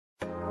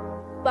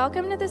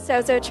Welcome to the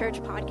Sozo Church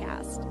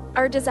podcast.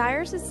 Our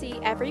desire is to see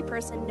every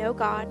person know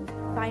God,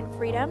 find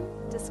freedom,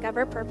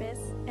 discover purpose,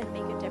 and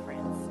make a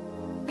difference.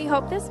 We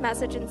hope this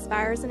message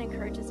inspires and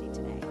encourages you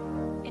today.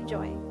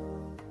 Enjoy.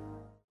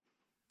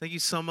 Thank you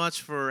so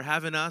much for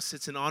having us.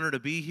 It's an honor to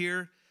be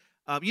here.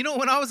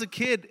 When I was a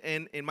kid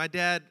and my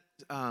dad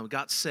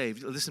got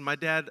saved, listen, my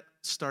dad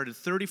started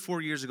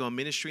 34 years ago a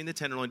ministry in the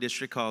Tenderloin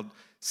district called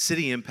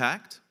City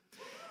Impact.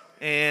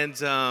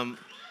 And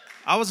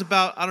I was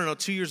about,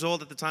 2 years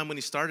old at the time when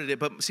he started it.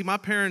 But see, my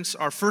parents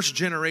are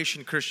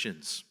first-generation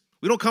Christians.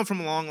 We don't come from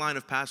a long line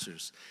of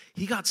pastors.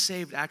 He got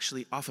saved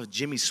actually off of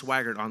Jimmy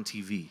Swaggart on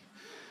TV.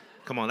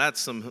 Come on,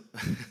 that's some,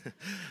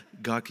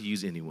 God could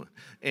use anyone.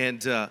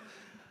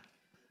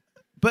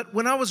 But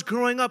when I was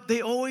growing up,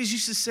 they always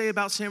used to say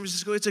about San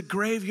Francisco, it's a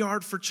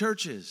graveyard for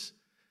churches.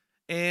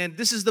 And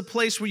this is the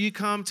place where you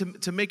come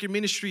to make your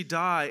ministry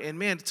die. And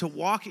man, to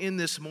walk in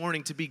this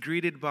morning, to be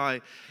greeted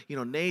by,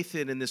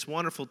 Nathan and this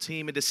wonderful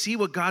team, and to see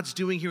what God's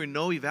doing here in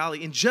Noe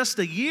Valley in just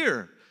a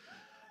year.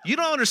 You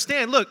don't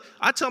understand. Look,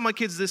 I tell my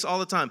kids this all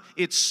the time.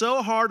 It's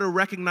so hard to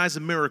recognize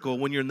a miracle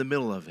when you're in the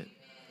middle of it.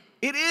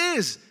 It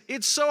is.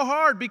 It's so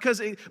hard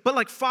but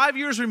like 5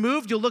 years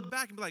removed, you'll look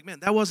back and be like, man,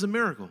 that was a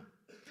miracle.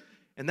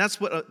 And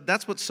that's what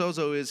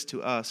Sozo is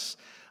to us.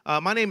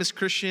 My name is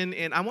Christian,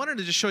 and I wanted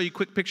to just show you a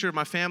quick picture of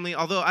my family.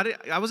 Although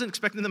I wasn't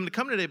expecting them to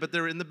come today, but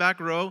they're in the back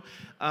row.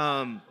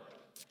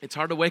 It's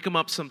hard to wake them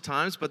up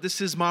sometimes, but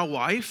this is my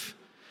wife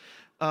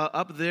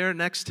up there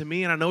next to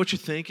me, and I know what you're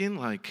thinking,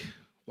 like,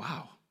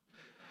 wow.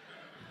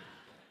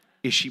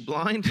 Is she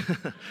blind?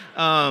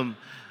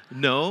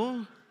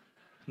 No,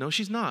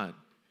 she's not.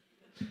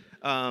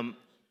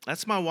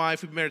 That's my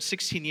wife. We've been married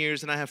 16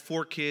 years, and I have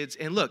 4 kids.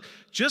 And look,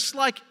 just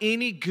like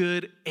any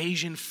good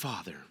Asian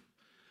father,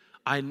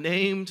 I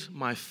named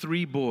my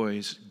 3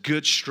 boys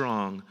good,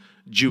 strong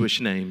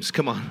Jewish names.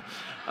 Come on.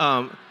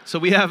 So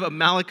we have a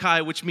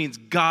Malachi, which means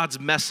God's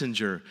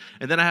messenger.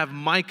 And then I have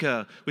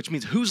Micah, which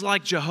means who's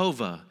like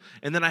Jehovah.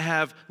 And then I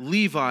have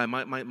Levi,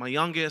 my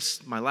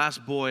youngest, my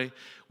last boy,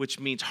 which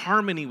means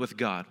harmony with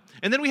God.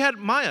 And then we had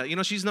Maya.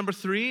 She's number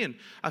 3, and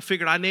I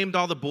figured I named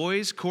all the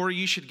boys. Corey,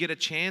 you should get a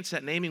chance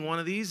at naming one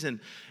of these.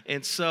 And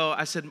so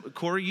I said,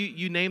 Corey,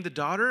 you named the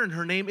daughter, and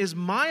her name is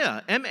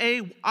Maya,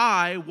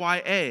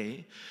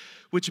 M-A-I-Y-A,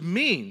 which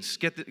means,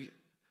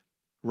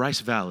 Rice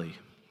Valley.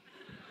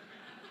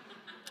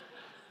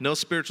 No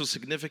spiritual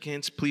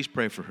significance. Please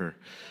pray for her.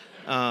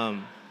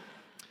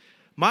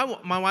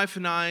 My wife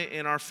and I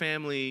and our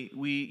family,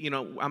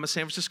 I'm a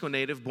San Francisco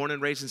native, born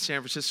and raised in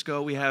San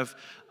Francisco. We have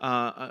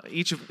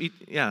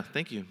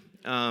thank you.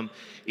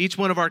 Each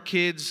one of our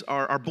kids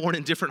are born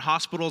in different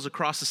hospitals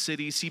across the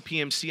city.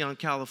 CPMC on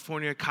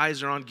California,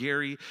 Kaiser on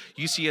Gary,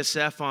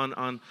 UCSF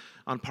on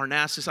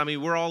Parnassus. I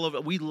mean, we're all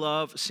over. We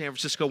love San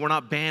Francisco. We're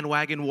not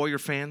bandwagon Warrior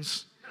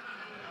fans.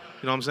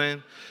 You know what I'm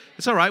saying?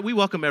 It's all right. We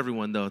welcome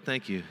everyone, though.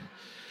 Thank you.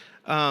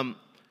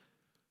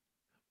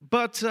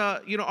 But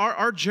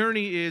our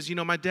journey is,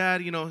 my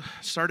dad,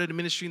 started a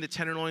ministry in the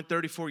Tenderloin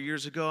 34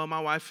 years ago. My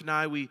wife and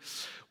I, we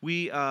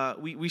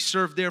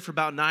served there for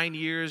about 9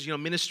 years,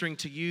 ministering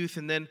to youth.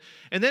 And then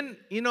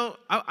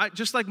I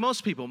just like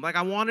most people,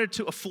 I wanted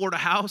to afford a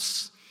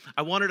house.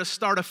 I wanted to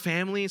start a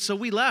family. So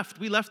we left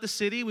the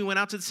city. We went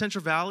out to the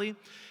Central Valley,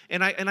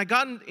 and I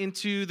got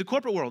into the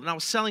corporate world, and I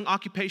was selling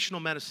occupational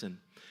medicine.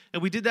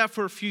 And we did that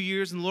for a few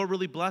years, and the Lord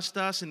really blessed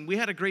us, and we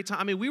had a great time.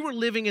 I mean, we were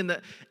living in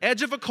the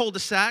edge of a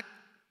cul-de-sac,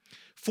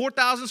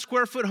 4,000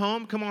 square foot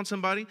home. Come on,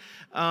 somebody.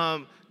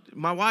 My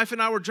wife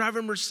and I were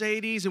driving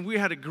Mercedes, and we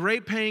had a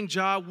great paying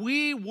job.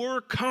 We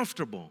were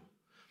comfortable.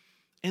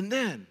 And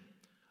then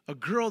a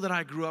girl that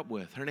I grew up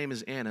with, her name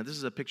is Anna. This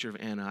is a picture of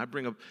Anna. I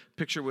bring a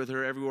picture with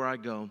her everywhere I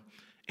go.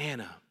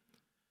 Anna.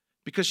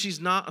 Because she's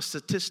not a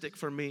statistic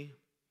for me.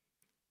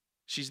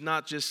 She's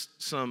not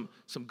just some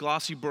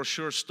glossy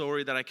brochure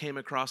story that I came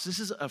across. This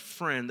is a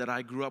friend that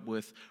I grew up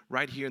with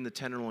right here in the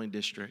Tenderloin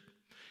district.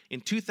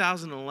 In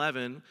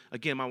 2011,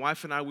 again, my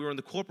wife and I, we were in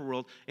the corporate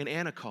world, and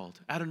Anna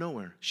called out of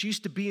nowhere. She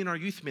used to be in our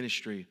youth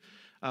ministry.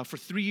 For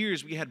 3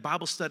 years, we had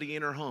Bible study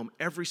in her home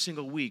every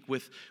single week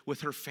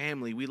with her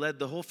family. We led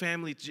the whole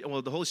family,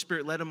 the Holy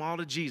Spirit led them all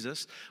to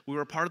Jesus. We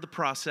were a part of the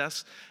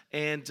process.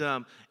 And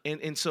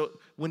so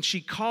when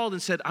she called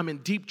and said, I'm in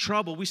deep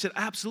trouble, we said,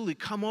 absolutely,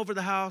 come over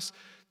the house.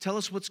 Tell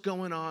us what's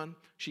going on.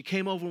 She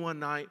came over one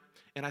night,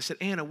 and I said,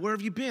 Anna, where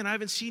have you been? I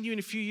haven't seen you in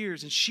a few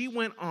years. And she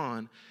went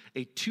on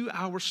a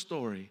 2-hour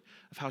story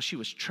of how she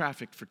was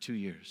trafficked for 2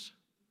 years.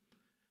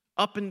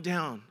 Up and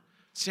down,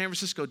 San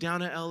Francisco, down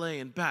to LA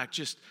and back,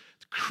 just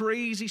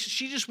crazy.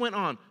 She just went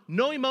on.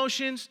 No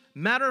emotions,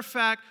 matter of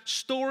fact,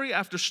 story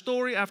after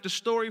story after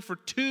story for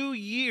 2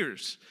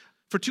 years.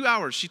 For 2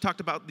 hours, she talked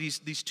about these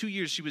 2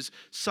 years she was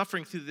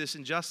suffering through this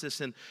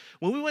injustice. And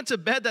when we went to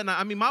bed that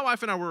night, my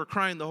wife and I were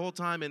crying the whole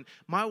time. And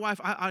my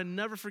wife, I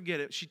never forget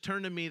it. She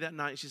turned to me that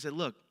night and she said,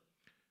 look,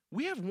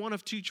 we have one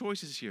of 2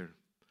 choices here.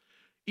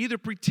 Either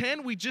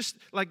pretend we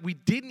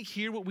didn't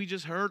hear what we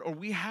just heard, or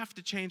we have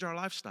to change our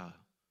lifestyle.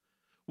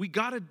 We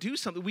got to do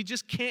something. We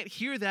just can't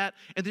hear that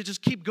and then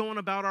just keep going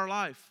about our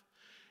life.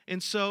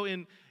 And so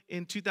in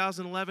in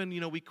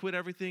 2011, we quit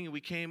everything and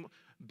we came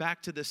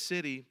back to the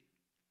city.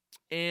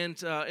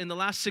 And in the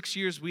last 6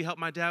 years, we helped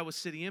my dad with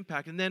City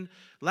Impact. And then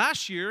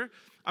last year,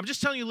 I'm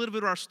just telling you a little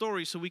bit of our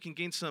story so we can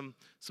gain some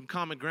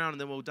common ground, and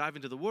then we'll dive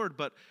into the Word.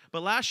 But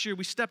last year,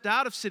 we stepped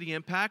out of City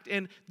Impact,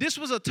 and this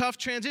was a tough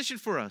transition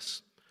for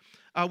us.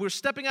 We're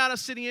stepping out of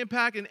City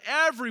Impact, and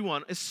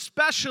everyone,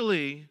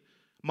 especially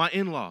my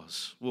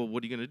in-laws. Well,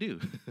 what are you going to do?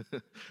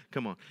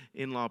 Come on.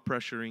 In-law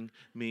pressuring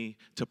me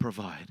to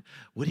provide.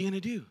 What are you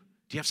going to do?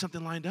 Do you have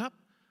something lined up?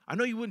 I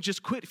know you wouldn't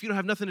just quit if you don't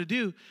have nothing to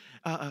do.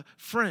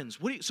 Friends,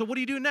 so what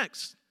do you do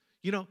next?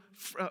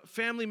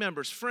 Family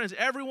members, friends,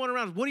 everyone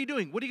around. What are you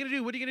doing? What are you going to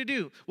do? What are you going to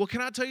do? Well,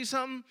 can I tell you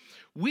something?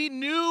 We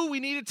knew we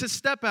needed to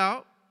step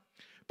out,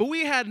 but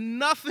we had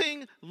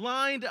nothing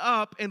lined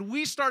up, and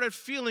we started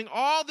feeling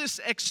all this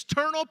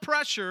external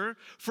pressure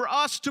for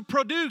us to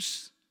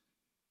produce.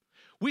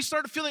 We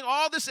started feeling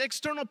all this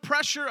external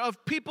pressure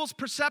of people's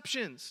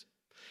perceptions.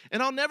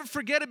 And I'll never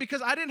forget it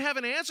because I didn't have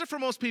an answer for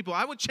most people.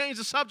 I would change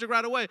the subject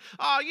right away.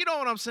 Oh, you know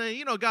what I'm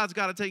saying? God's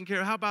got it taken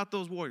care of. How about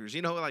those warriors?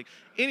 Like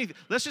anything.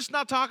 Let's just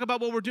not talk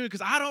about what we're doing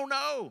because I don't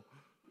know.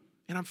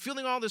 And I'm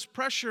feeling all this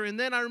pressure. And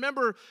then I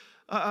remember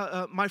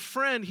my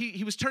friend,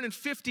 he was turning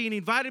 50 and he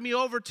invited me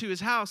over to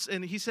his house.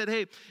 And he said,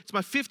 hey, it's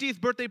my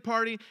 50th birthday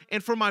party.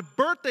 And for my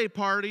birthday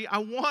party, I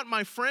want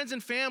my friends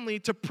and family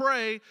to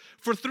pray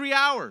for 3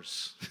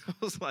 hours. I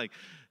was like,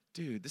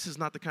 dude, this is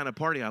not the kind of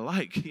party I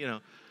like,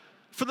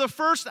 For the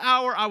first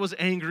hour, I was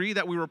angry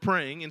that we were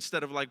praying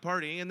instead of like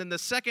partying. And then the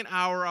second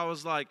hour, I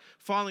was like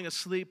falling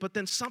asleep. But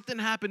then something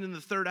happened in the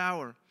third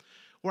hour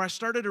where I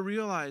started to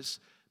realize,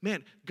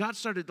 man, God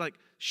started like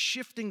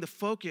shifting the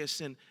focus.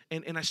 And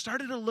I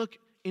started to look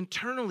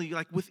internally,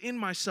 like within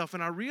myself.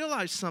 And I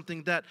realized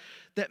something that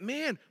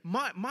man,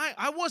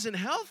 I wasn't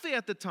healthy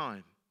at the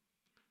time.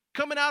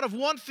 Coming out of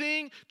one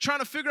thing, trying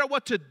to figure out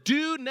what to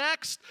do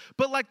next.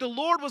 But like the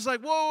Lord was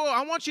like, whoa,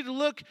 I want you to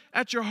look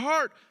at your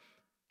heart.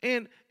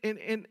 And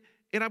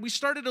we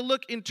started to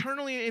look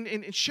internally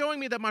and showing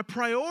me that my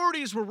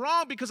priorities were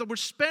wrong because we're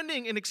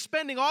spending and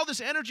expending all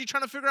this energy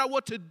trying to figure out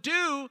what to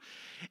do.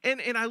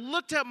 And I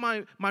looked at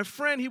my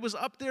friend. He was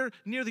up there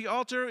near the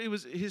altar. It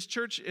was his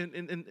church.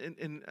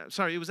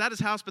 It was at his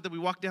house, but then we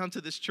walked down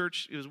to this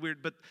church. It was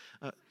weird, but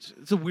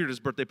it's the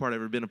weirdest birthday party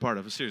I've ever been a part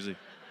of, seriously.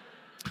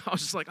 I was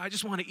just like, I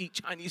just want to eat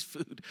Chinese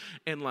food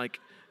and like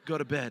go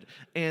to bed.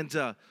 And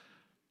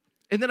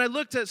then I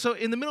looked at, so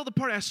in the middle of the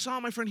party, I saw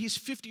my friend, he's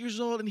 50 years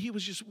old, and he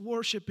was just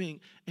worshiping,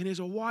 and his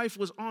wife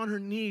was on her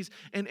knees,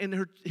 and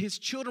his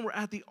children were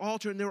at the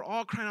altar, and they were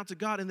all crying out to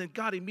God, and then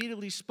God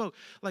immediately spoke.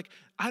 Like,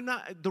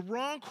 the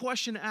wrong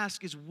question to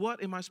ask is,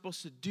 what am I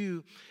supposed to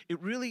do? It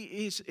really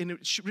is, and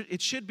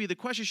the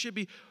question should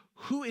be,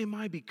 who am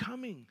I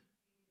becoming?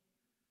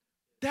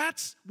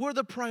 That's where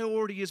the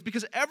priority is,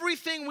 because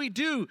everything we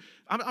do,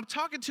 I'm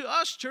talking to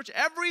us, church,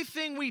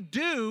 everything we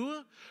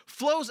do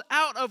flows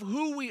out of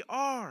who we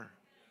are.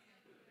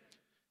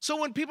 So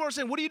when people are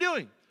saying, what are you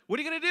doing? What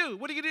are you going to do?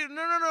 What are you going to do?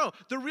 No.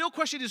 The real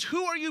question is,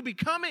 who are you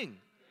becoming?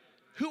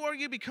 Who are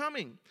you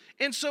becoming?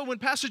 And so when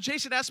Pastor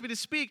Jason asked me to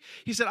speak,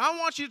 he said, I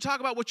want you to talk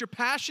about what you're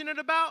passionate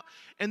about,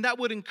 and that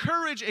would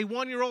encourage a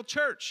one-year-old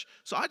church.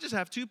 So I just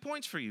have 2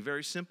 points for you,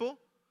 very simple.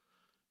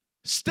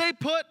 Stay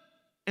put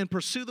and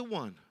pursue the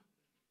one.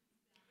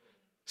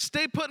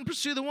 Stay put and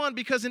pursue the one,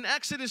 because in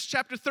Exodus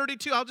chapter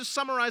 32, I'll just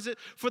summarize it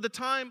for the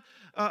time,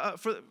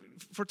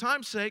 for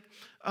time's sake.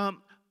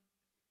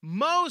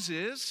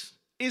 Moses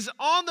is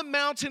on the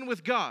mountain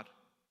with God,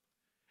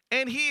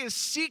 and he is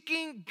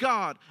seeking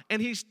God, and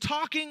he's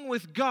talking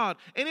with God.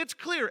 And it's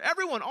clear,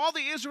 everyone, all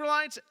the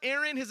Israelites,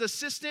 Aaron, his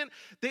assistant,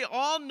 they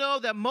all know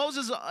that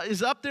Moses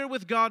is up there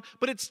with God,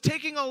 but it's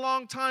taking a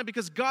long time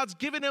because God's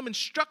given them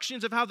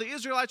instructions of how the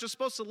Israelites are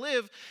supposed to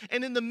live.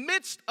 And in the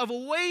midst of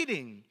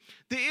waiting,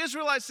 the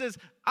Israelite says,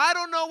 I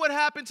don't know what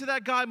happened to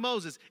that guy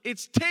Moses.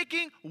 It's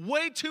taking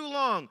way too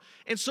long.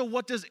 And so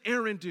what does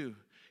Aaron do?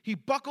 He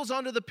buckles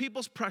under the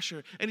people's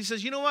pressure, and he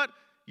says, you know what?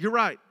 You're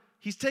right.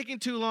 He's taking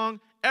too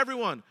long.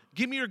 Everyone,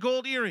 give me your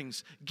gold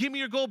earrings. Give me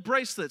your gold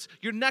bracelets,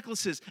 your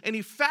necklaces. And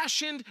he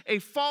fashioned a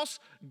false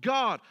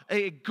god,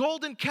 a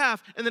golden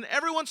calf. And then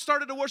everyone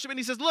started to worship. And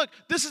he says, look,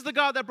 this is the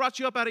God that brought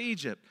you up out of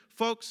Egypt.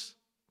 Folks,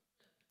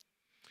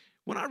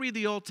 when I read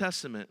the Old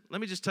Testament, let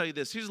me just tell you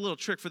this. Here's a little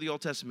trick for the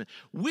Old Testament.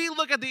 We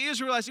look at the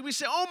Israelites and we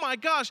say, oh my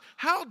gosh,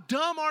 how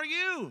dumb are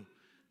you?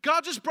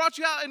 God just brought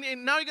you out,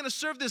 and now you're going to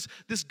serve this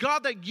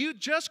God that you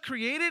just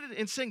created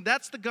and saying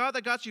that's the God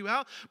that got you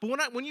out.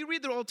 But when you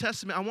read the Old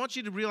Testament, I want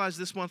you to realize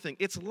this one thing.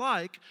 It's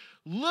like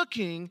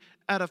looking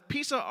at a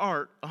piece of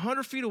art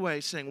 100 feet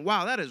away saying,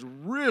 wow, that is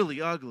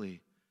really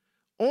ugly,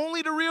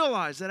 only to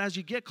realize that as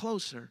you get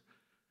closer,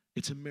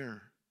 it's a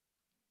mirror.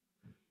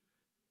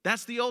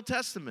 That's the Old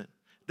Testament.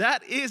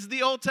 That is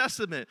the Old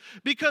Testament.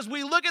 Because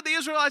we look at the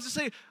Israelites and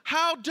say,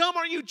 how dumb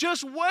are you?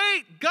 Just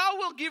wait. God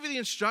will give you the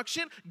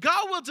instruction.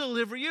 God will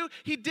deliver you.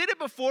 He did it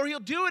before. He'll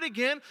do it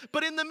again.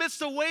 But in the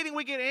midst of waiting,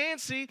 we get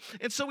antsy.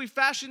 And so we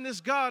fashion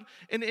this God.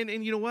 And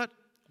you know what?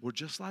 We're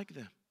just like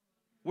them.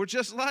 We're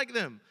just like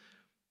them.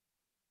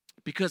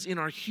 Because in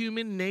our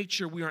human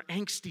nature, we are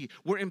angsty,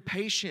 we're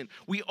impatient.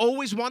 We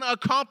always want to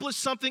accomplish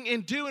something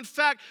and do. In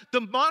fact, the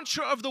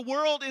mantra of the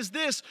world is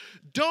this: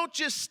 don't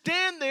just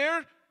stand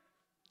there,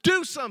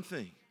 do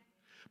something.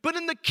 But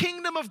in the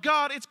kingdom of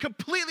God, it's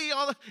completely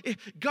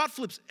God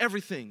flips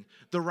everything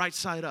the right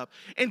side up.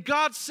 And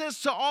God says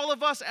to all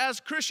of us as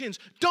Christians,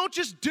 don't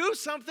just do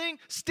something,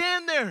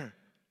 stand there.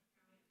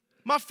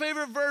 My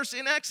favorite verse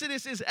in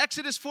Exodus is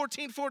Exodus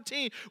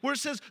 14:14, where it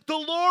says, the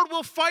Lord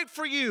will fight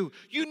for you.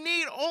 You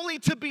need only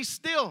to be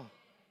still.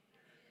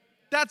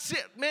 That's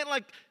it, man.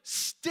 Like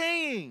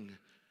staying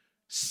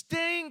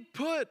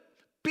put,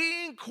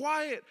 being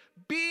quiet,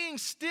 being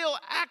still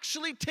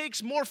actually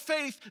takes more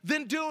faith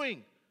than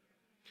doing.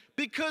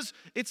 Because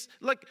it's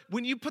like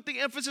when you put the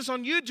emphasis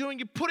on you doing,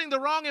 you're putting the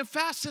wrong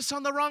emphasis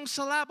on the wrong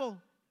syllable.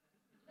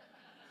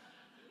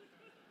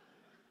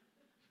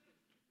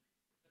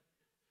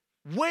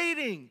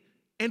 Waiting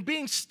and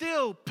being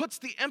still puts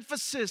the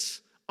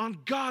emphasis on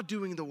God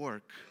doing the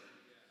work.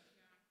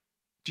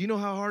 Do you know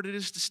how hard it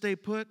is to stay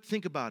put?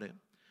 Think about it.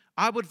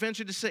 I would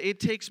venture to say it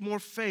takes more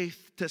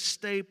faith to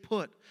stay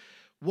put.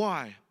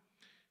 Why?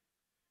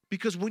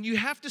 Because when you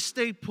have to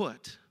stay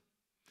put,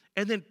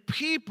 and then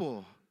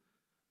people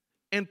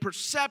and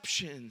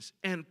perceptions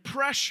and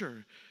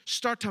pressure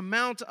start to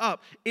mount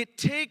up, it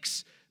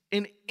takes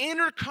an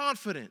inner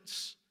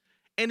confidence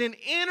and an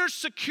inner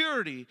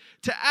security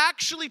to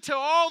actually tell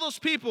all those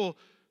people,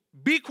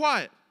 be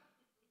quiet.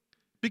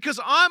 Because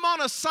I'm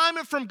on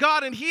assignment from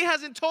God and He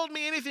hasn't told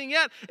me anything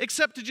yet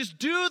except to just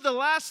do the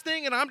last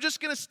thing, and I'm just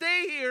going to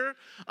stay here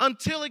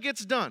until it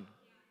gets done.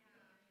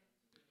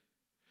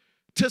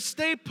 To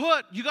stay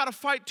put, you got to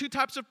fight two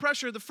types of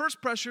pressure. The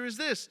first pressure is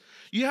this: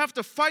 you have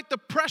to fight the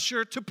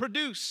pressure to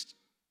produce.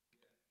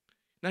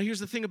 Now,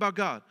 here's the thing about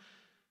God.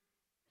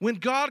 When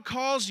God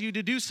calls you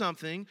to do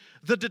something,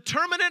 the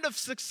determinant of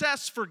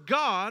success for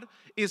God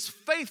is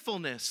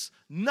faithfulness,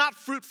 not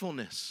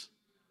fruitfulness.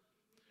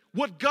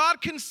 What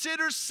God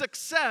considers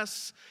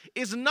success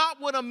is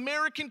not what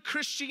American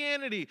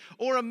Christianity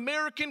or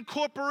American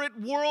corporate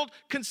world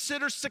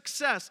considers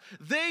success.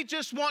 They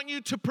just want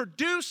you to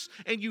produce,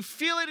 and you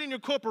feel it in your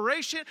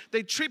corporation.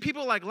 They treat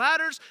people like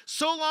ladders.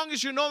 So long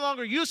as you're no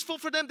longer useful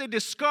for them, they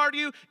discard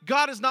you.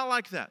 God is not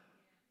like that.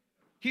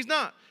 He's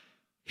not.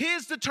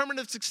 His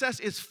determinant of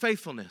success is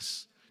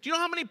faithfulness. Do you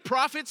know how many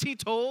prophets He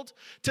told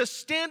to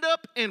stand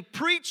up and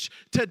preach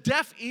to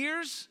deaf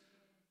ears?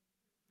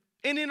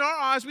 And in our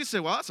eyes, we say,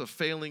 well, that's a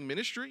failing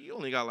ministry. You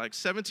only got like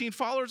 17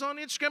 followers on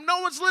Instagram. No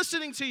one's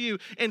listening to you.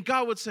 And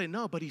God would say,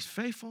 no, but he's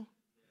faithful.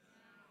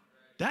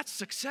 That's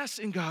success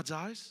in God's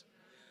eyes.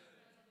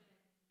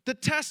 The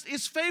test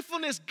is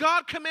faithfulness.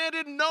 God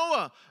commanded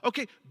Noah,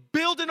 okay,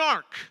 build an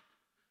ark.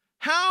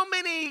 How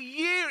many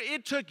years?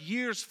 It took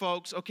years,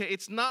 folks. Okay,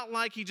 it's not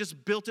like he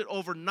just built it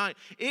overnight.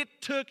 It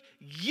took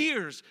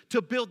years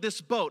to build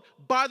this boat.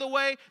 By the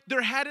way,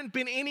 there hadn't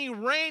been any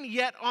rain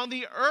yet on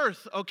the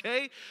earth,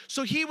 okay?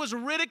 So he was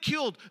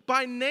ridiculed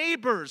by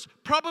neighbors,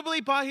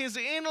 probably by his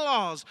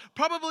in-laws,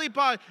 probably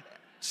by,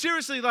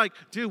 seriously, like,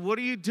 dude, what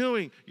are you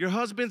doing? Your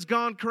husband's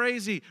gone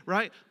crazy,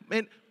 right?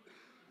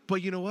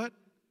 But you know what?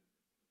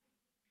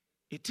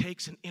 It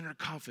takes an inner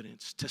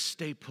confidence to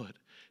stay put,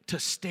 to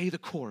stay the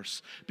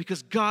course,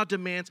 because God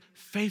demands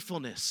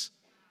faithfulness.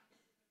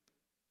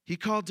 He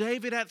called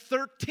David at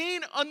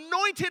 13,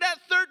 anointed at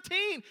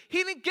 13.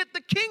 He didn't get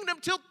the kingdom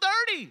till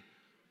 30.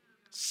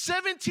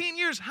 17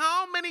 years.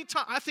 How many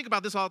times? I think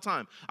about this all the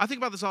time.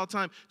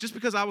 Just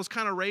because I was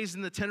kind of raised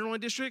in the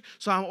Tenderloin district,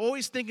 so I'm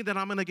always thinking that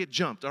I'm going to get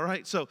jumped, all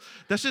right? So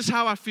that's just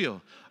how I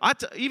feel.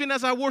 Even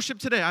as I worship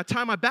today, I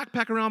tie my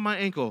backpack around my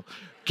ankle.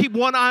 Keep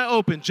one eye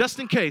open just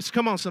in case.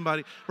 Come on,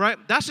 somebody, right?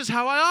 That's just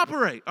how I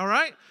operate, all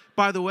right?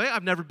 By the way,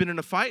 I've never been in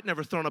a fight,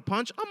 never thrown a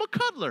punch. I'm a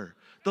cuddler.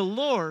 The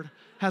Lord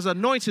has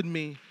anointed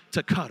me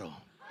to cuddle.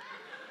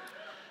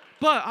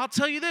 But I'll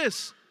tell you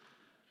this.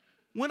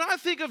 When I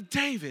think of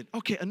David,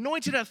 okay,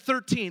 anointed at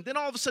 13, then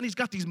all of a sudden he's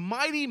got these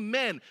mighty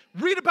men.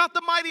 Read about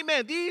the mighty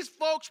men. These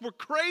folks were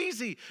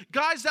crazy.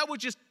 Guys that would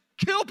just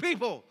kill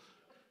people.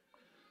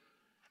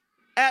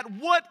 At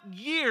what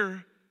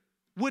year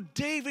would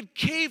David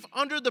cave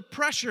under the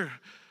pressure?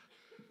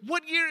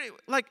 What year,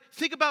 like,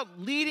 think about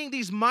leading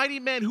these mighty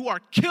men who are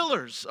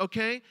killers,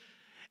 okay?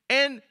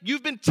 And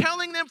you've been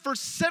telling them for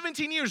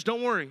 17 years,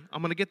 don't worry,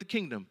 I'm going to get the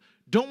kingdom.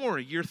 Don't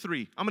worry, year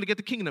 3. I'm going to get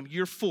the kingdom,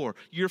 year 4,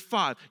 year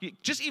 5.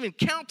 Just even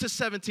count to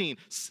 17,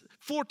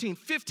 14,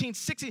 15,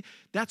 16.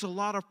 That's a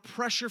lot of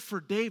pressure for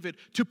David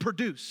to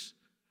produce.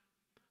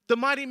 The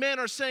mighty men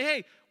are saying,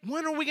 hey,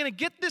 when are we going to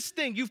get this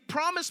thing? You've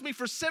promised me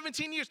for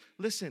 17 years.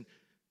 Listen,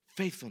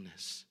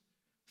 faithfulness.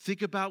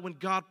 Think about when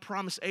God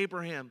promised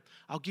Abraham,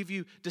 I'll give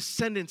you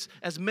descendants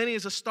as many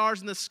as the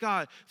stars in the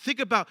sky. Think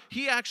about,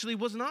 he actually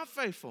was not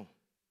faithful.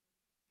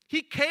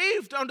 He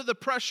caved under the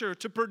pressure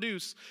to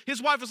produce. His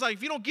wife was like,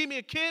 if you don't give me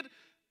a kid,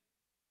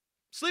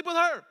 sleep with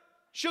her.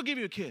 She'll give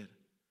you a kid.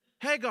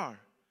 Hagar.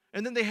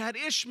 And then they had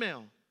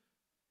Ishmael.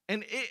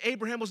 And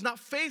Abraham was not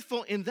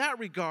faithful in that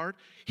regard.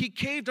 He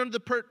caved under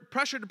the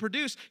pressure to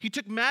produce. He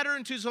took matter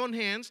into his own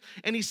hands,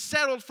 and he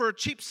settled for a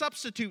cheap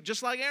substitute,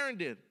 just like Aaron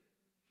did.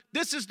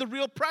 This is the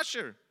real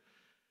pressure.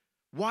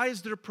 Why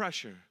is there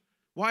pressure?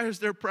 Why is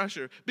there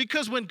pressure?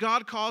 Because when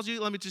God calls you,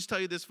 let me just tell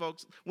you this,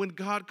 folks. When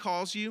God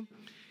calls you,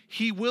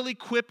 he will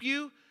equip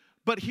you.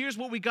 But here's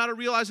what we got to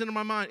realize in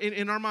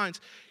our minds.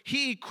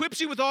 He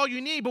equips you with all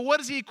you need, but what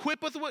does he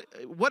equip us with?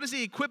 What does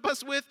he equip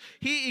us with?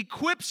 He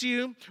equips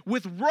you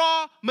with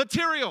raw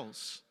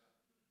materials.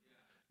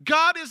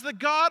 God is the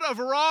God of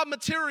raw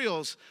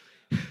materials.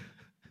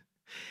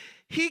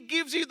 He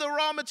gives you the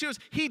raw materials.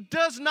 He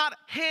does not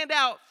hand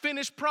out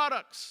finished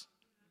products.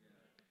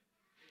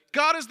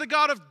 God is the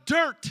God of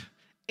dirt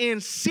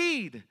and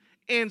seed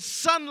and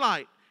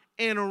sunlight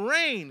and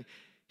rain.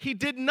 He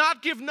did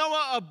not give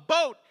Noah a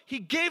boat. He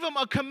gave him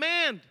a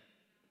command.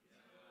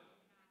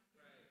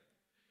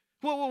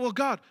 Well,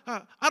 God,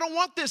 I don't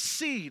want this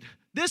seed.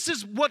 This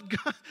is what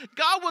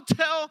God will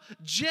tell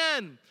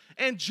Jen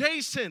and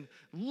Jason,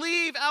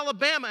 leave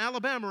Alabama.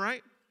 Alabama,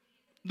 right?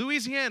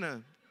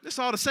 Louisiana. It's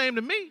all the same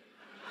to me.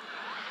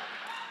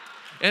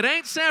 It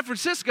ain't San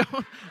Francisco.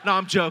 No,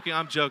 I'm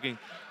joking.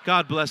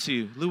 God bless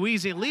you.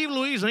 Louisiana, leave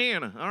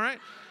Louisiana, all right?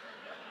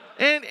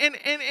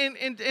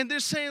 And they're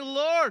saying,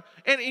 Lord,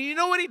 and you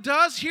know what he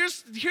does?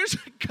 Here's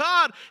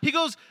God. He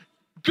goes,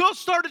 go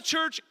start a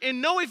church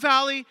in Noe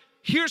Valley.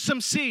 Here's some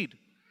seed.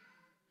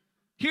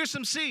 Here's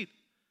some seed.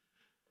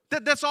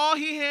 That's all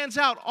he hands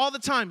out all the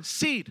time,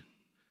 seed.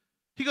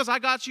 He goes, I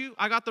got you.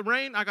 I got the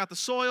rain. I got the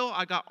soil.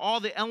 I got all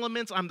the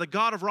elements. I'm the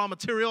God of raw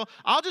material.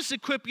 I'll just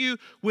equip you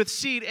with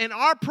seed. And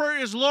our prayer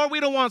is, Lord,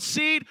 we don't want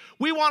seed.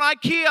 We want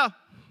IKEA.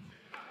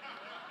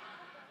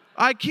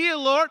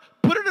 IKEA, Lord,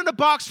 put it in a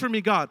box for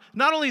me, God.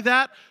 Not only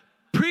that,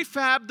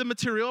 prefab the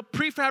material,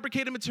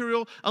 prefabricated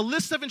material, a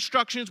list of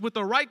instructions with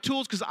the right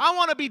tools, because I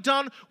want to be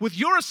done with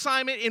your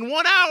assignment in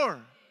 1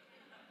 hour.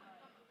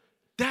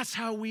 That's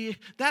how we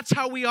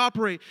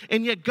operate.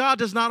 And yet God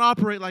does not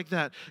operate like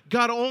that.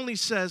 God only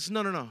says,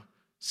 no,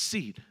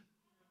 seed.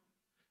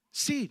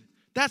 Seed.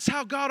 That's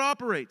how God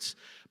operates.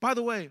 By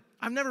the way,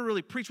 I've never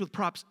really preached with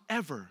props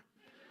ever.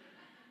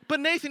 But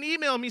Nathan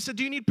emailed me and said,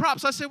 do you need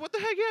props? I said, what the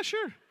heck? Yeah,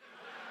 sure.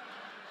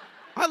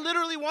 I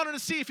literally wanted to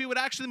see if it would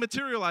actually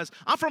materialize.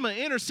 I'm from an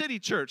inner city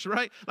church,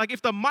 right? Like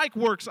if the mic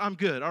works, I'm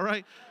good, all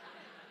right?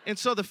 And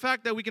so the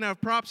fact that we can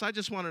have props, I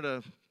just wanted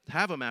to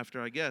have them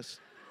after, I guess.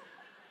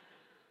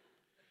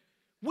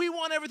 We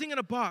want everything in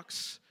a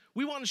box.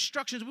 We want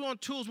instructions. We want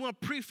tools. We want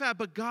prefab,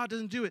 but God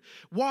doesn't do it.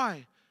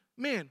 Why?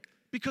 Man,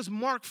 because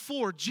Mark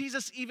 4,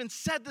 Jesus even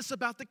said this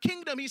about the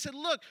kingdom. He said,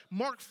 look,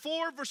 Mark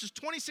 4, verses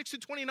 26 to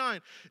 29.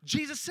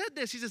 Jesus said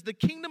this. He says, the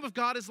kingdom of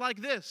God is like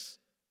this.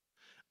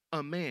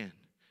 A man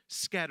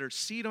scatters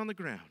seed on the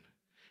ground.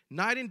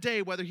 Night and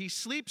day, whether he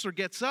sleeps or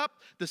gets up,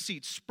 the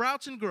seed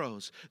sprouts and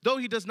grows. Though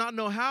he does not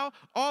know how,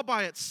 all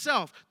by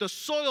itself, the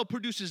soil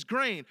produces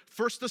grain.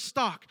 First the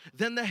stalk,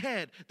 then the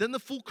head, then the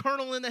full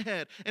kernel in the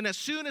head. And as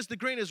soon as the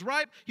grain is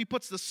ripe, he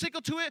puts the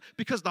sickle to it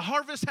because the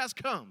harvest has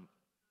come.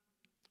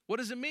 What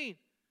does it mean?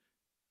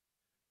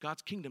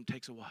 God's kingdom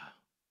takes a while.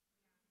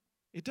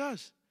 It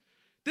does.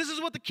 This is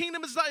what the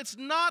kingdom is like. It's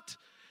not,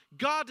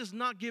 God does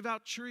not give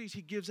out trees.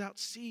 He gives out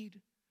seed.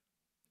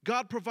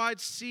 God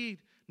provides seed,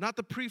 not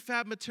the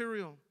prefab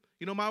material.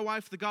 You know, my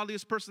wife, the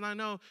godliest person I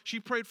know, she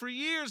prayed for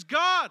years,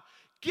 God,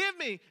 give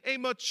me a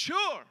mature,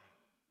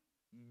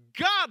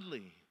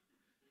 godly,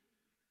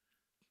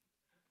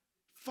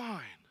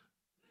 fine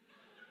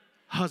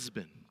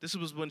husband. This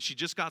was when she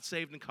just got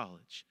saved in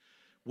college.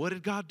 What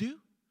did God do?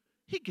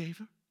 He gave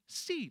her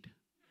seed.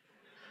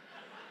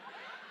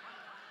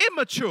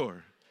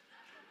 Immature,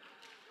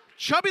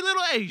 chubby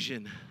little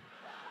Asian.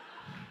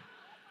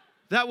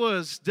 That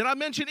was, did I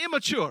mention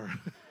immature?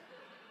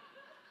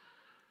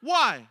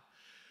 Why?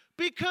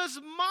 Because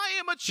my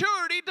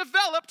immaturity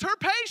developed her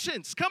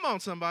patience. Come on,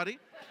 somebody.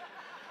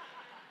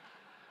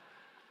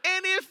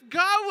 And if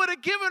God would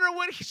have given her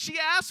what she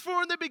asked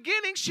for in the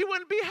beginning, she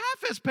wouldn't be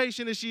half as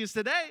patient as she is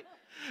today.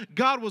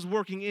 God was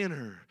working in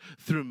her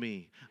through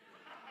me.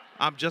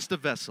 I'm just a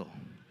vessel.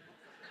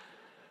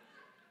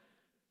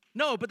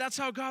 No, but that's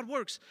how God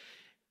works.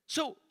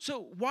 So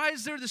why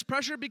is there this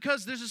pressure?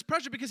 Because there's this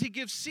pressure because he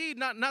gives seed,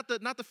 not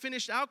the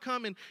finished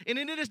outcome. And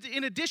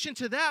in addition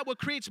to that, what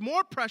creates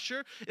more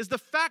pressure is the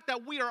fact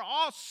that we are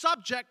all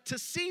subject to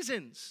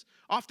seasons.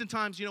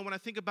 Oftentimes, when I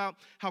think about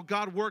how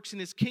God works in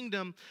his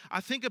kingdom,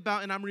 I think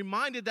about and I'm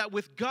reminded that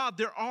with God,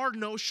 there are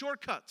no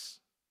shortcuts.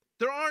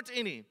 There aren't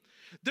any.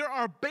 There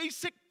are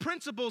basic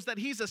principles that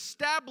he's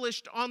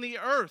established on the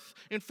earth.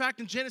 In fact,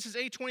 in Genesis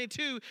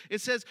 8:22,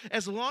 it says,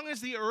 as long as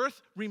the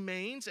earth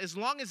remains, as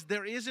long as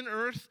there is an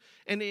earth,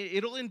 and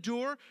it'll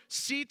endure,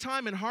 seed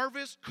time and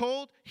harvest,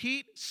 cold,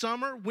 heat,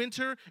 summer,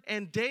 winter,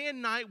 and day and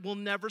night will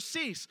never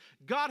cease.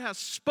 God has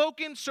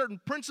spoken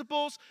certain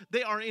principles.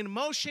 They are in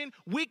motion.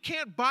 We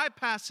can't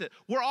bypass it.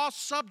 We're all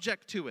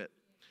subject to it.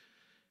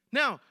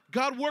 Now,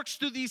 God works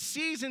through these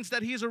seasons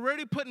that he has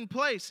already put in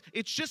place.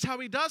 It's just how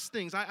he does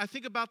things. I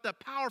think about that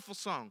powerful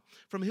song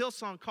from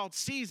Hillsong called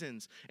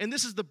Seasons. And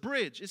this is the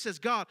bridge. It says,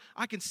 God,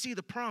 I can see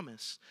the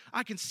promise.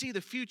 I can see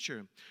the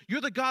future.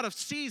 You're the God of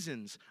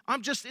seasons.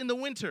 I'm just in the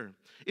winter.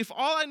 If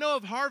all I know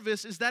of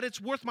harvest is that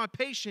it's worth my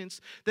patience,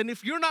 then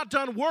if you're not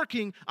done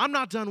working, I'm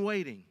not done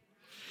waiting.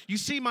 You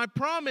see, my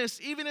promise,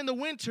 even in the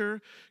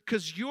winter,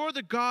 because you're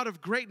the God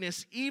of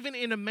greatness, even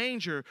in a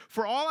manger,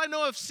 for all I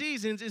know of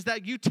seasons is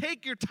that you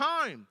take your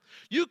time.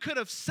 You could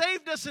have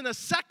saved us in a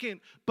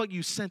second, but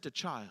you sent a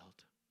child.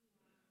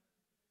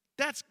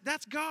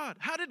 That's God.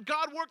 How did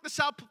God work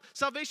the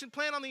salvation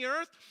plan on the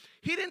earth?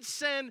 He didn't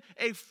send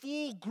a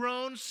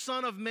full-grown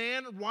son of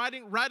man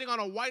riding on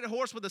a white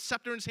horse with a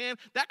scepter in his hand.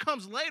 That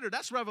comes later.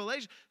 That's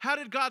revelation. How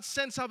did God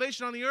send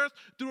salvation on the earth?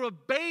 Through a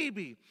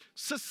baby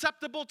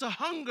susceptible to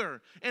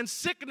hunger and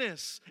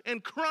sickness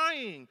and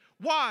crying.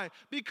 Why?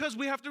 Because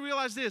we have to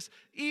realize this.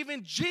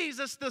 Even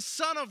Jesus, the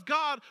Son of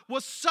God,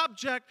 was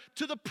subject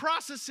to the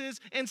processes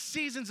and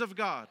seasons of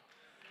God.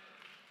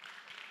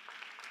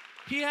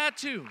 He had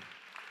to.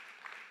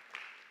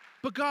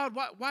 But God,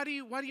 why do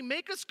you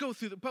make us go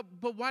through that?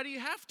 But why do you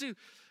have to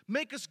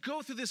make us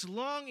go through this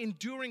long,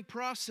 enduring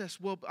process?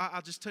 Well,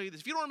 I'll just tell you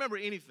this. If you don't remember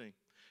anything,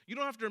 you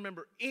don't have to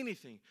remember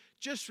anything.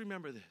 Just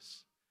remember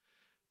this.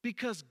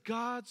 Because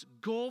God's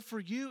goal for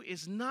you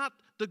is not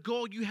the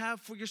goal you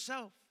have for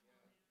yourself.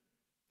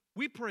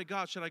 We pray,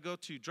 God, should I go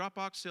to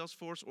Dropbox,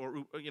 Salesforce,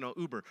 or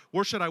Uber?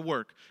 Where should I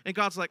work? And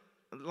God's like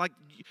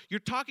you're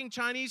talking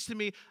Chinese to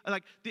me,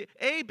 like the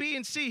A, B,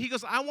 and C. He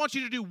goes, I want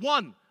you to do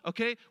one,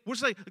 okay? We're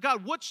just like,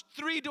 God, what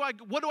do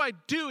I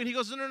do? And he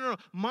goes, no.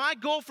 My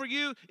goal for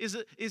you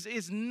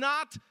is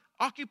not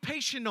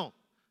occupational.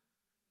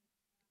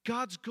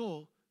 God's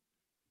goal,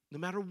 no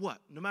matter what,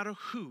 no matter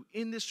who,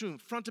 in this room,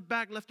 front to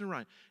back, left and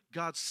right,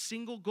 God's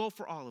single goal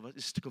for all of us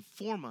is to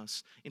conform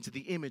us into the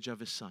image of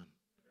his Son.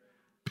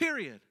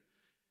 Period.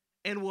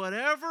 And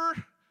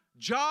whatever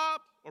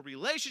job or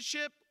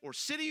relationship or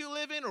city you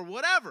live in or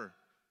whatever's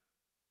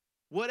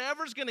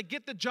going to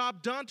get the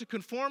job done to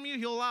conform you,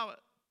 he'll allow it.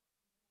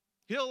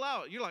 He'll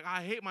allow it. You're like,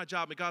 I hate my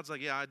job. And God's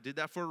like, yeah, I did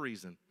that for a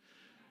reason.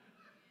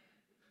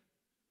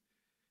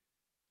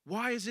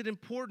 Why is it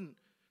important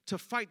to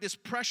fight this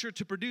pressure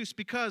to produce?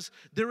 Because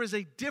there is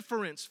a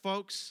difference,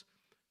 folks,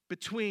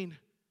 between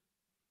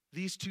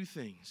these two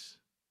things.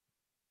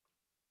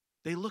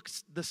 They look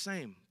the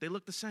same.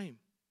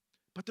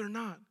 But they're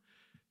not.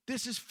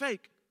 This is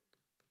fake.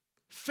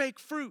 Fake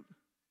fruit.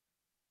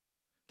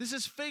 This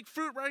is fake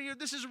fruit right here.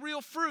 This is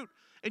real fruit.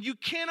 And you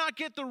cannot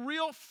get the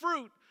real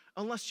fruit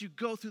unless you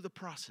go through the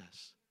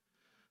process.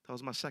 That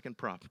was my second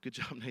prop. Good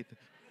job, Nathan.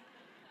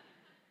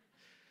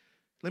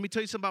 Let me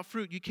tell you something about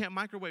fruit. You can't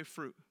microwave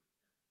fruit.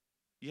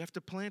 You have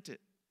to plant it,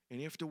 and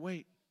you have to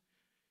wait.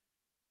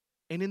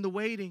 And in the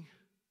waiting,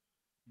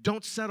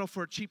 don't settle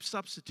for a cheap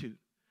substitute.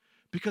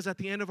 Because at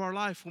the end of our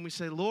life, when we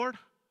say, Lord,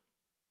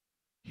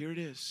 here it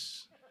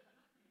is.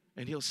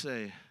 And he'll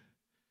say,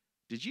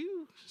 did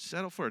you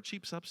settle for a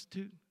cheap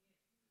substitute?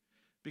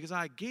 Because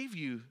I gave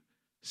you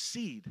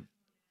seed.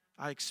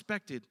 I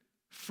expected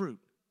fruit.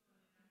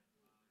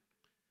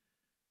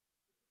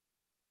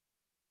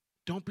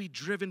 Don't be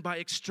driven by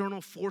external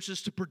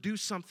forces to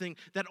produce something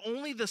that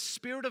only the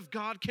Spirit of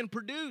God can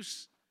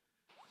produce.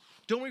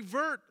 Don't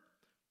revert.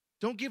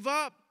 Don't give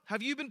up.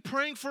 Have you been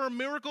praying for a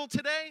miracle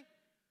today?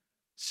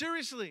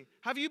 Seriously,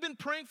 have you been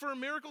praying for a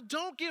miracle?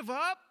 Don't give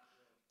up.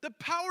 The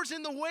power's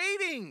in the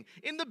waiting,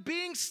 in the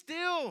being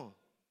still.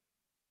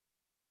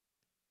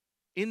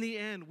 In the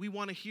end, we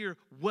want to hear,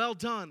 well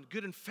done,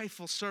 good and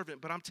faithful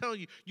servant. But I'm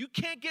telling you, you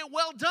can't get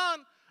well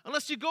done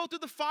unless you go through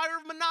the fire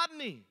of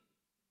monotony,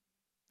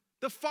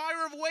 the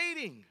fire of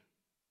waiting.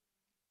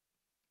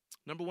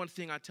 Number one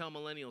thing I tell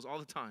millennials all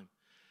the time,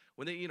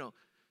 when they,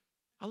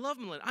 I love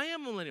millennials. I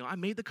am a millennial. I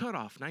made the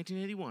cutoff,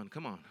 1981.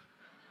 Come on.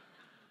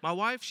 My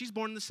wife, she's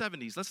born in the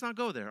 70s. Let's not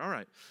go there. All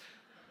right.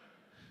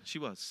 She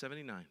was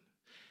 79.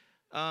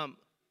 I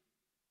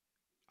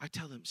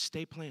tell them,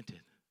 stay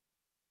planted.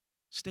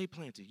 Stay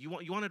planted. You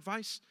want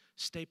advice?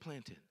 Stay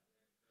planted.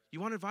 You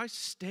want advice?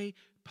 Stay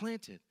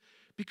planted.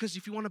 Because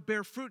if you want to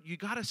bear fruit, you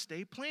got to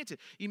stay planted.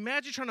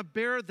 Imagine trying to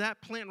bear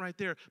that plant right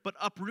there, but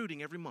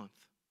uprooting every month.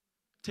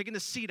 Taking the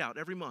seed out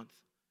every month.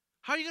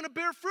 How are you going to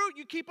bear fruit?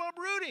 You keep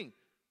uprooting.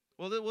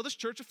 Well, this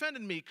church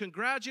offended me.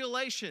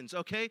 Congratulations,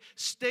 okay?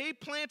 Stay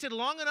planted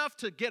long enough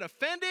to get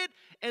offended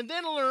and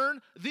then learn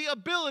the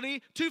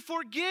ability to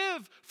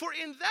forgive. For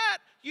in that,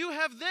 you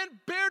have then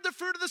bared the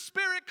fruit of the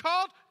Spirit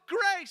called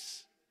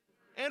grace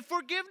and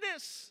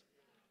forgiveness.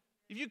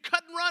 If you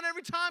cut and run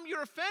every time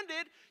you're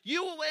offended,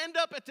 you will end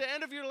up at the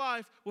end of your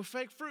life with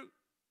fake fruit.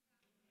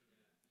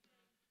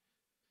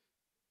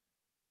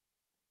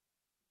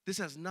 This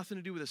has nothing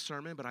to do with a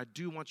sermon, but I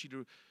do want you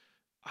to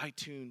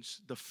iTunes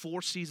The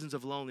 4 Seasons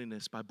of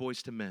Loneliness by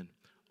Boys to Men.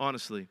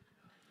 Honestly,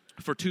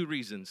 for 2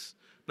 reasons.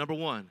 Number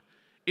one,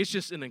 it's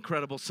just an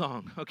incredible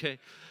song, okay?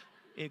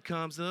 In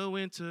comes the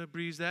winter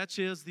breeze that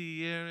chills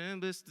the air and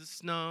blisters the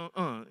snow.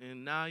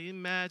 And I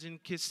imagine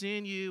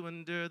kissing you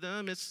under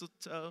the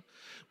mistletoe.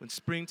 When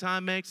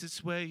springtime makes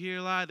its way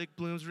here, lilac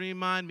blooms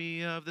remind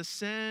me of the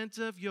scent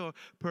of your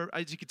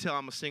As you can tell,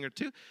 I'm a singer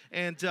too.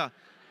 And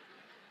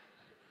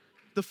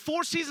the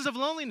Four Seasons of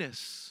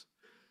Loneliness,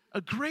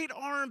 a great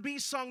R&B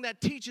song that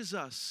teaches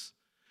us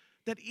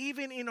that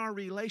even in our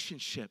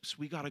relationships,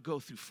 we got to go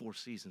through four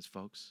seasons,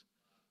 folks.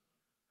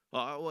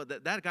 Well,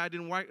 that guy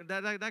didn't work.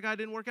 That guy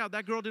didn't work out.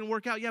 That girl didn't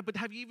work out. Yeah, but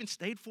have you even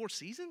stayed 4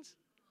 seasons?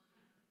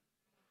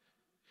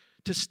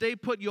 To stay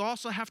put, you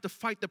also have to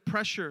fight the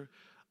pressure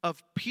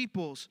of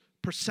people's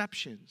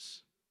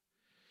perceptions.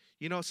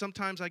 You know,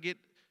 sometimes I get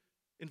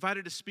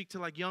invited to speak to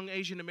like young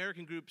Asian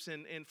American groups,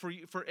 and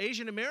for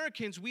Asian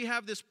Americans, we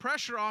have this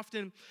pressure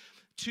often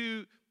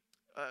to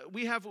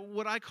we have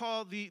what I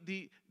call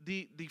the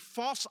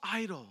false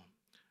idol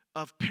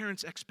of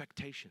parents'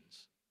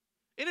 expectations.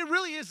 And it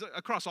really is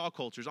across all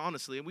cultures,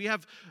 honestly. And we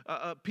have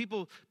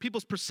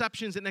people's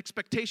perceptions and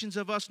expectations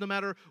of us no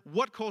matter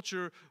what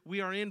culture we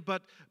are in.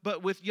 But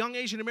with young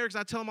Asian Americans,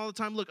 I tell them all the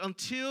time, look,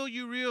 until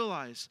you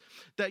realize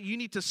that you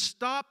need to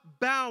stop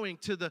bowing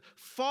to the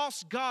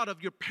false god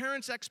of your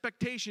parents'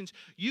 expectations,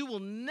 you will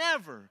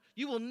never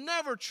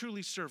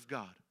truly serve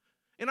God.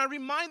 And I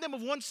remind them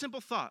of one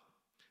simple thought,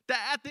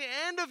 that at the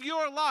end of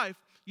your life,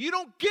 you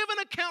don't give an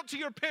account to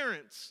your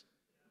parents.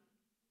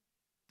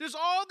 There's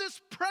all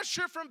this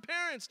pressure from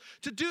parents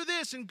to do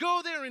this and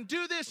go there and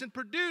do this and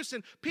produce,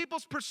 and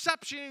people's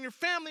perception and your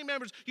family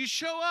members. You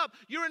show up,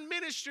 you're in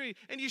ministry,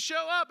 and you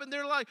show up and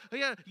they're like,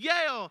 yeah,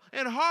 Yale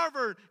and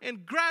Harvard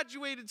and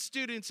graduated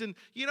students, and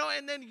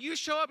and then you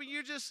show up and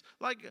you're just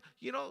like,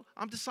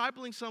 I'm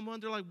discipling someone.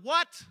 They're like,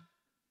 what?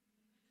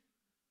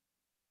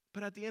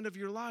 But at the end of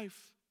your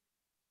life,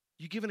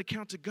 you give an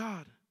account to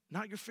God,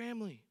 not your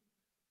family.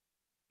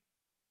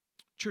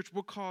 Church,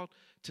 we're called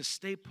to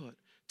stay put,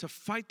 to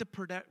fight the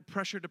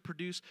pressure to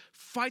produce,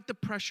 fight the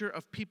pressure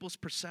of people's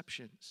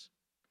perceptions.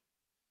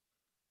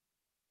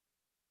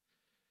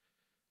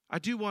 I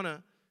do want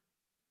to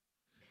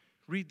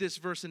read this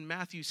verse in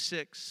Matthew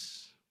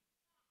 6.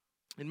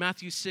 In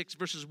Matthew 6,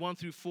 verses 1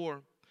 through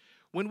 4.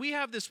 When we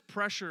have this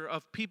pressure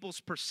of people's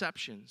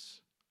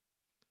perceptions,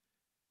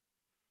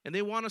 and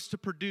they want us to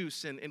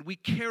produce, and we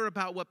care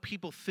about what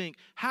people think,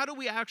 how do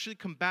we actually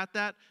combat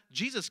that?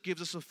 Jesus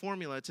gives us a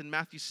formula. It's in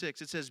Matthew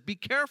 6. It says, be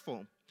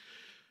careful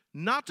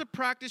not to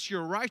practice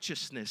your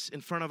righteousness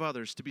in front of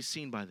others to be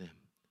seen by them.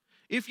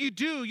 If you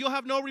do, you'll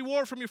have no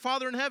reward from your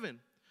Father in heaven.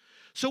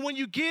 So when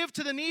you give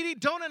to the needy,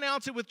 don't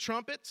announce it with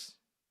trumpets,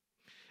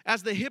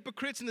 as the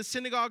hypocrites in the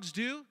synagogues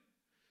do,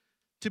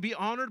 to be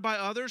honored by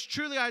others.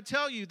 Truly, I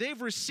tell you,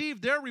 they've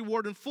received their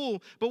reward in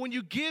full. But when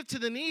you give to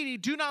the needy,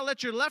 do not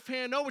let your left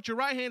hand know what your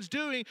right hand's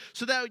doing,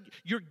 so that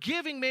your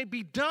giving may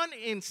be done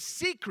in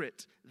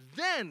secret.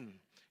 Then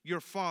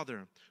your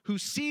Father, who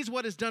sees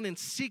what is done in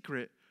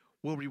secret,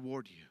 will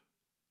reward you.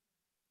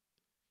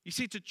 You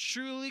see, to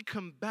truly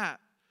combat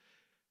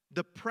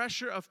the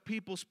pressure of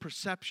people's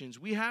perceptions,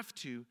 we have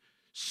to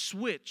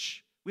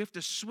switch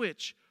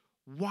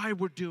why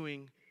we're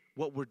doing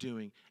what we're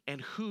doing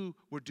and who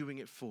we're doing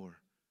it for.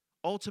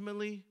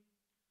 Ultimately,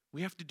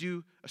 we have to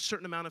do a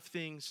certain amount of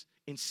things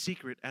in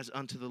secret as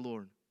unto the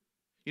Lord.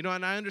 And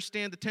I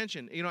understand the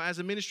tension. As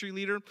a ministry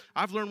leader,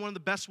 I've learned one of the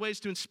best ways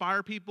to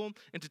inspire people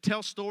and to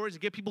tell stories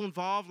and get people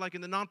involved, like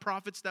in the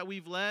nonprofits that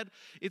we've led.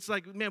 It's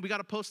like, man, we got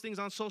to post things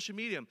on social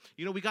media.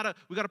 We got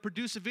to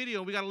produce a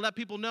video. We got to let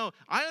people know.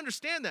 I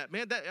understand that,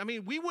 man.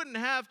 We wouldn't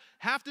have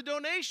half the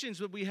donations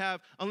that we have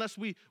unless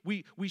we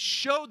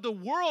showed the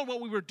world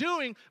what we were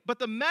doing. But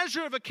the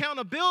measure of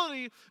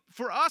accountability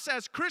for us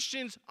as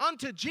Christians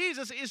unto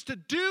Jesus is to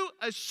do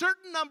a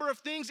certain number of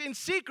things in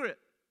secret.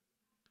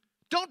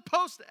 Don't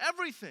post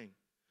everything.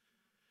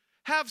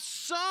 Have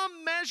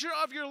some measure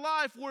of your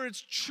life where it's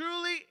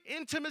truly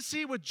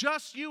intimacy with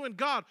just you and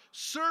God.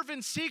 Serve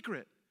in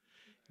secret.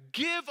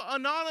 Give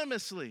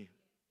anonymously.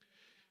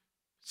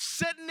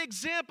 Set an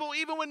example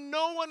even when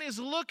no one is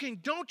looking.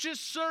 Don't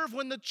just serve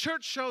when the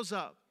church shows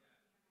up.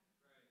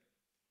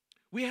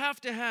 We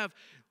have to have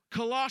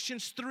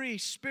Colossians 3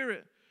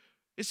 spirit.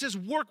 It says,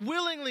 work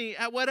willingly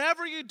at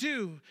whatever you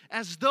do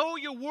as though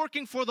you're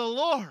working for the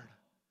Lord,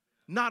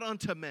 not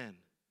unto men.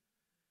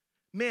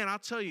 Man, I'll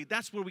tell you,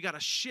 that's where we got to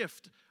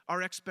shift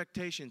our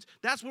expectations.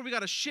 That's where we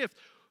got to shift.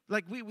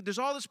 There's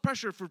all this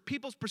pressure for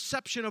people's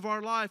perception of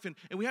our life, and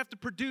we have to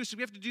produce, and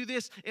we have to do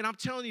this. And I'm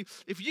telling you,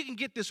 if you can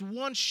get this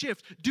one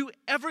shift, do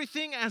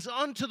everything as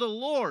unto the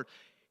Lord.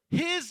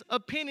 His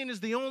opinion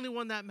is the only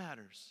one that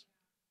matters.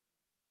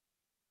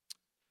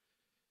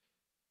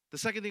 The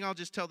second thing I'll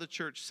just tell the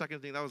church,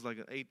 that was like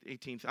an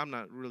 18th. I'm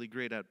not really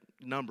great at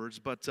numbers,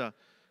 but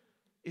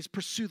is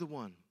pursue the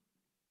one.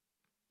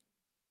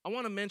 I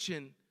want to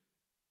mention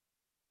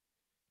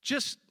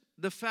just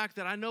the fact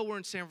that I know we're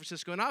in San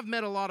Francisco, and I've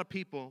met a lot of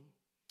people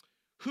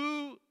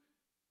who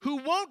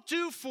won't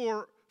do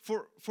for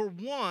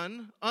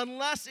one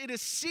unless it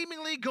is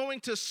seemingly going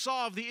to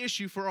solve the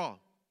issue for all.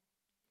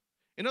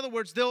 In other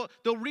words, they'll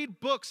read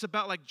books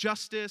about like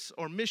justice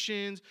or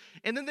missions,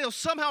 and then they'll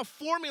somehow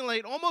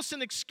formulate almost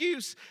an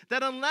excuse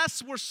that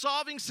unless we're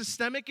solving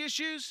systemic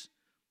issues,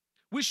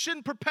 we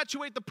shouldn't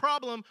perpetuate the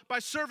problem by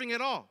serving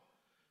at all.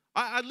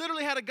 I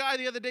literally had a guy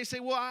the other day say,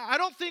 well, I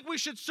don't think we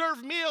should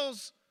serve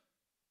meals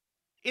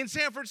in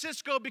San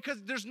Francisco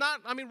because there's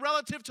not,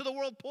 relative to the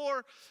world's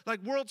poor,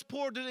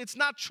 it's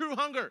not true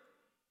hunger.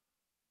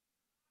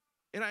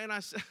 And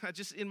I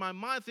just, in my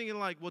mind, thinking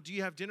like, well, do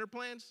you have dinner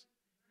plans?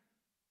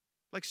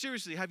 Like,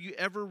 seriously, have you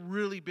ever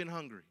really been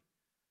hungry?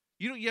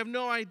 You have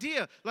no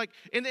idea. Like,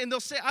 and they'll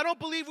say, I don't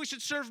believe we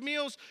should serve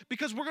meals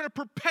because we're going to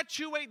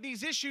perpetuate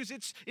these issues.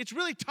 It's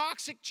really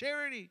toxic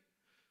charity.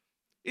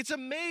 It's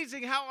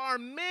amazing how our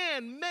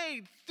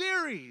man-made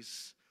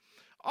theories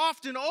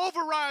often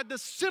override the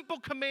simple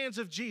commands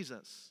of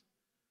Jesus.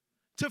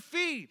 To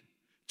feed,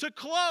 to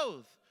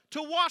clothe,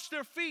 to wash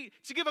their feet,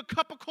 to give a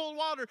cup of cold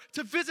water,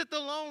 to visit the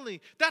lonely.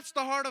 That's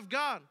the heart of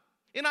God.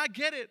 And I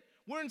get it.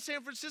 We're in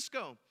San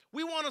Francisco.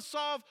 We want to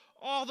solve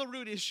all the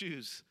root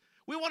issues.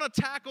 We want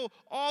to tackle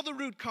all the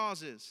root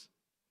causes.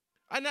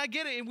 And I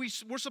get it, and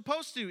we're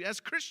supposed to. As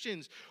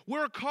Christians,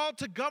 we're called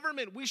to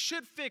government. We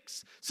should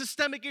fix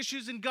systemic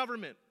issues in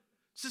government.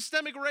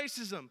 Systemic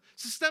racism,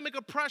 systemic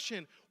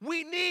oppression.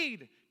 We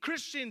need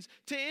Christians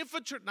to I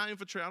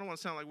don't want to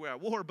sound like we're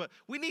at war, but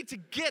we need to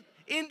get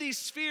in these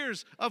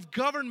spheres of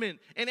government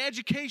and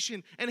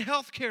education and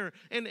healthcare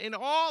and in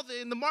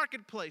the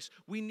marketplace.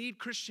 We need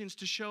Christians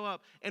to show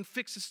up and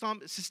fix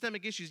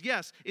systemic issues.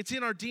 Yes, it's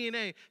in our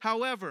DNA.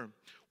 However,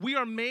 we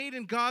are made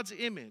in God's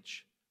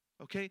image,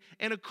 okay?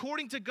 And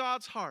according to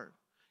God's heart.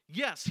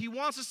 Yes, he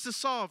wants us to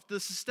solve the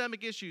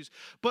systemic issues,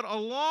 but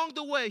along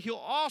the way, he'll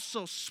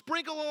also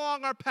sprinkle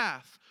along our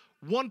path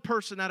one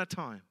person at a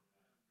time,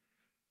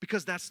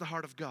 because that's the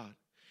heart of God.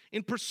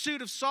 In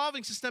pursuit of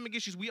solving systemic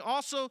issues, we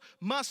also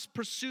must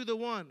pursue the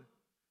one.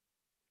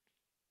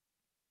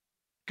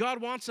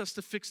 God wants us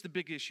to fix the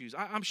big issues.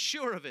 I'm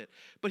sure of it,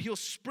 but he'll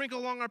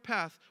sprinkle along our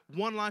path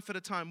one life at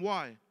a time.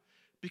 Why?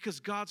 Because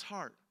God's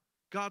heart.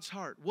 God's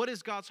heart. What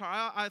is God's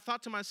heart? I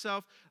thought to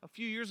myself a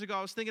few years ago,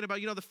 I was thinking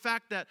about, the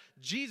fact that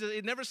Jesus,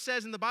 it never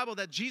says in the Bible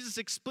that Jesus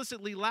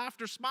explicitly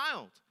laughed or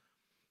smiled.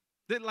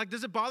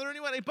 Does it bother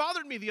anyone? It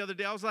bothered me the other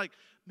day. I was like,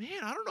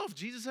 man, I don't know if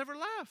Jesus ever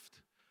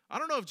laughed. I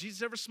don't know if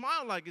Jesus ever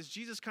smiled. Like, is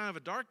Jesus kind of a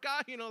dark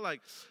guy?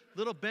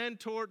 Little bend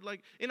toward,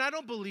 and I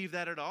don't believe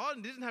that at all.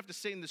 And it doesn't have to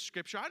say in the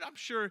scripture. I'm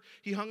sure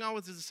he hung out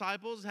with his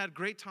disciples, had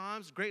great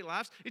times, great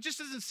laughs. It just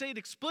doesn't say it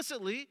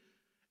explicitly,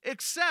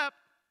 except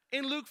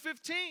in Luke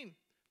 15.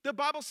 The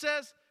Bible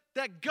says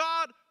that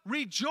God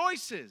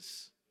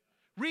rejoices.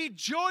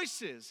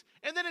 Rejoices.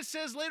 And then it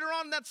says later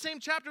on in that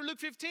same chapter, Luke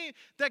 15,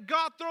 that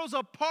God throws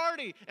a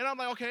party. And I'm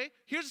like, okay,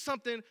 here's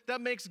something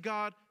that makes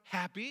God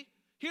happy.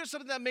 Here's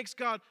something that makes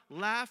God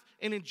laugh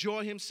and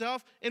enjoy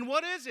himself. And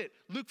what is it?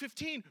 Luke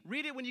 15.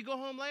 Read it when you go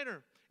home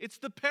later. It's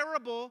the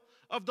parable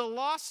of the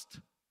lost,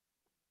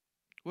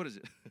 what is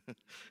it?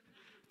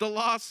 The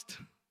lost,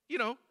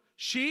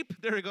 sheep.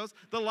 There it goes.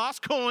 The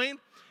lost coin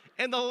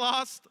and the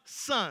lost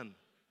son.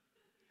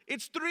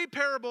 It's 3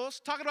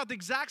 parables talking about the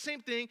exact same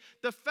thing,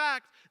 the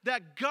fact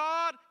that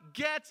God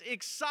gets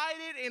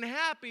excited and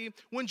happy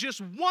when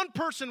just one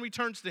person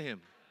returns to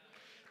him.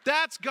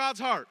 That's God's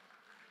heart.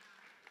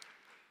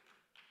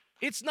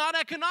 It's not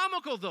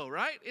economical though,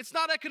 right? It's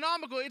not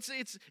economical. It's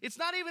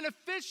not even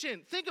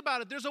efficient. Think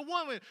about it. There's a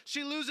woman,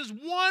 she loses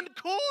 1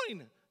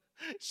 coin.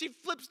 She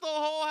flips the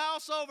whole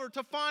house over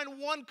to find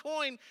 1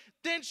 coin.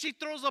 Then she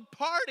throws a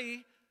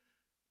party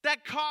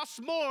that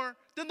costs more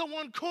than the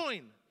 1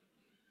 coin.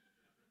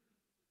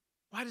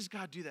 Why does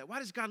God do that? Why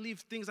does God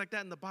leave things like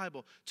that in the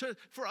Bible?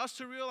 For us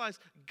to realize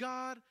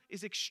God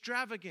is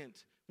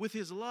extravagant with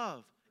his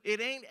love. It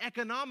ain't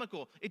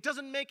economical. It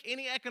doesn't make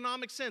any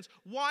economic sense.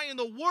 Why in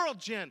the world,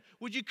 Jen,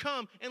 would you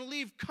come and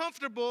leave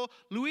comfortable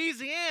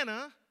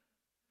Louisiana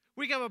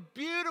where you have a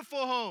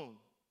beautiful home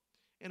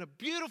and a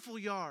beautiful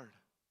yard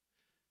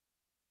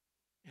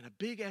and a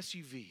big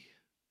SUV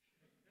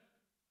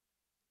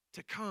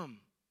to come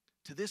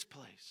to this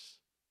place,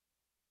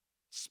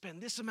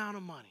 spend this amount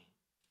of money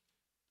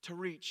to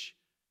reach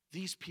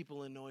these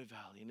people in Noe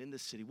Valley and in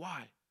this city?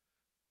 Why?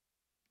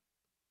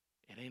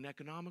 It ain't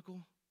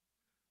economical,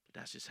 but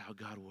that's just how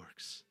God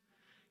works.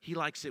 He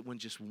likes it when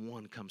just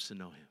one comes to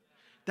know him.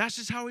 That's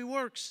just how he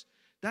works.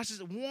 That's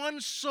just one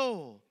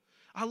soul.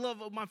 I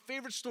love my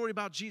favorite story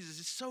about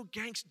Jesus. It's so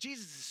gangster.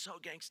 Jesus is so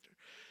gangster.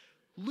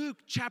 Luke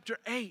chapter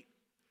 8,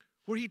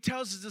 where he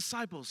tells his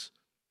disciples,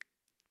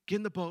 get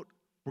in the boat.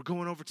 We're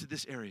going over to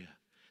this area.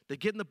 They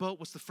get in the boat.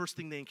 What's the first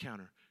thing they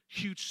encounter?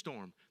 Huge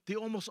storm. They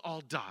almost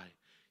all die.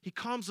 He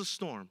calms the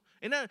storm.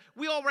 And then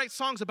we all write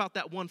songs about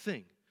that one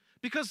thing,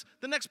 because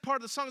the next part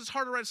of the song is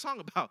hard to write a song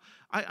about.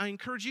 I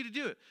encourage you to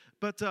do it.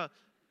 But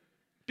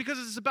because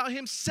it's about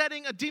him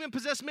setting a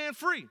demon-possessed man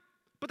free.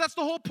 But that's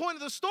the whole point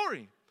of the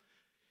story.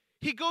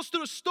 He goes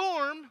through a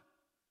storm.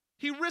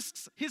 He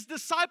risks his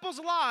disciples'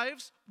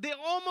 lives. They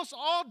almost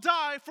all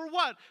die for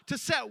what? To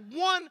set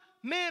one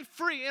man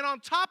free. And on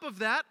top of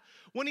that,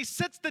 when he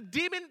sets the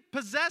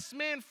demon-possessed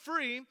man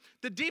free,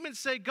 the demons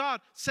say,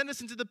 God, send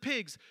us into the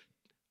pigs.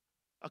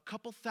 A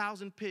couple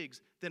thousand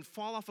pigs then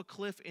fall off a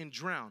cliff and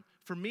drown.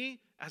 For me,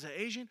 as an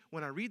Asian,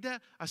 when I read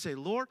that, I say,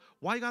 Lord,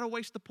 why you got to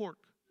waste the pork?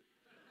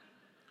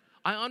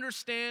 I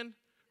understand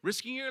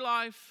risking your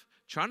life,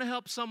 trying to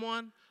help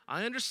someone.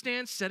 I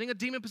understand setting a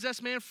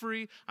demon-possessed man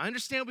free. I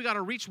understand we got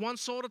to reach one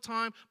soul at a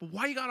time. But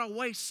why you got to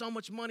waste so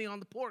much money on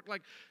the pork?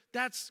 Like,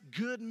 that's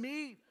good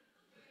meat.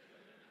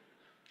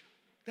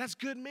 That's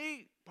good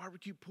meat.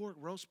 Barbecue pork,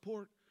 roast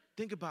pork.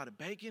 Think about it.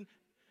 Bacon.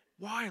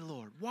 Why,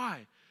 Lord?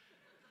 Why?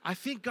 I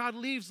think God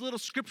leaves little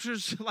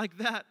scriptures like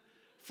that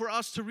for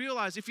us to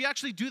realize. If you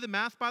actually do the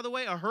math, by the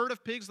way, a herd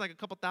of pigs, like a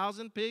couple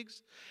thousand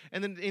pigs,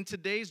 and then in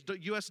today's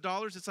U.S.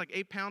 dollars, it's like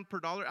 £8 per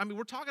dollar. I mean,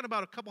 we're talking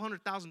about a couple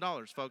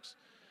 $100,000, folks.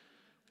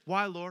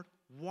 Why, Lord?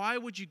 Why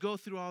would you go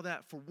through all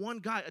that for one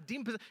guy? A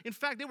demon. In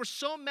fact, they were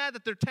so mad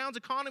that their town's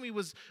economy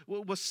was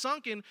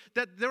sunken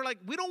that they're like,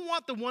 we don't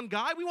want the one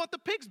guy, we want the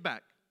pigs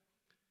back.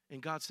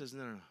 And God says,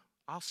 no,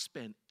 I'll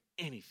spend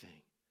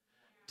anything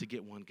to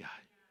get one guy.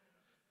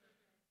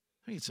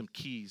 I need some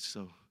keys,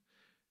 so.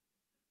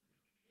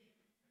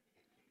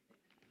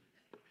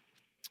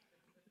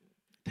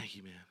 Thank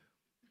you, man.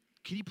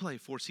 Can you play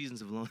 4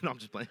 Seasons of Alone? No, I'm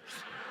just playing.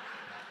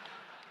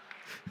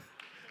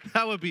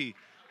 That would be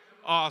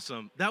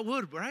awesome. That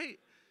would, right?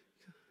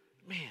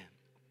 Man.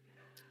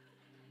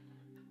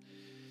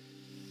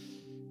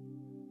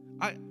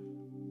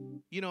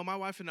 My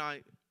wife and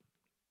I,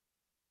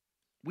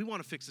 we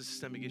want to fix the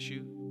systemic issue.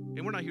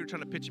 And we're not here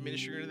trying to pitch a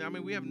ministry or anything. I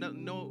mean, we have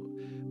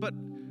but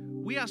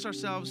we asked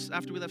ourselves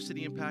after we left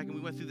City Impact and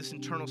we went through this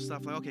internal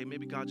stuff, like, okay,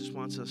 maybe God just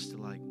wants us to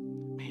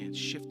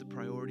shift the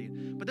priority.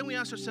 But then we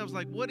asked ourselves,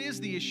 what is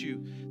the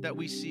issue that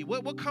we see?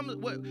 What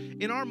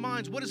in our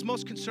minds, what is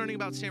most concerning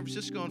about San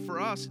Francisco? And for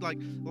us, a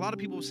lot of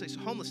people would say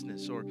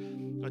homelessness or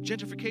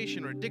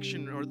gentrification or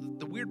addiction or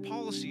the weird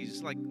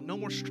policies, like no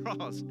more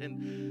straws.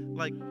 And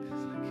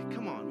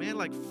come on, man,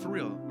 for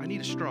real, I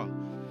need a straw.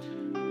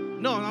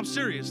 No, I'm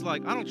serious. I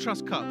don't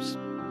trust cups.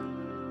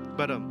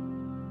 But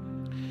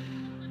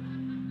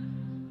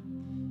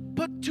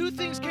 2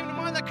 things came to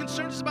mind that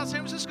concerns us about San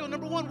Francisco.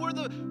 Number 1, we're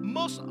the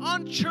most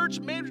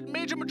unchurched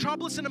major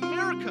metropolis in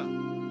America.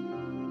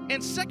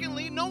 And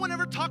secondly, no one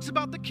ever talks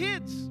about the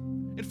kids.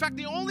 In fact,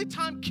 the only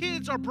time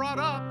kids are brought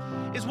up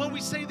is when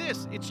we say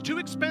this: it's too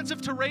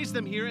expensive to raise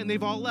them here and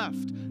they've all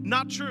left.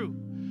 Not true.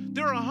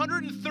 There are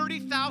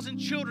 130,000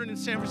 children in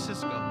San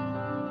Francisco.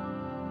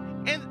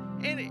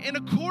 And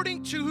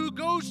according to who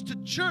goes to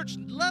church,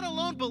 let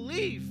alone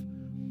believe,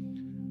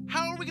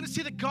 how are we going to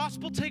see the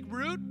gospel take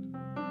root?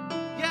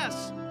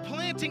 Yes,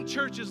 planting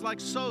churches like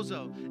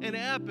Sozo and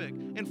Epic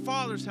and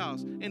Father's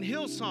House and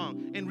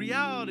Hillsong and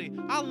Reality.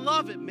 I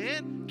love it,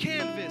 man.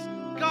 Canvas.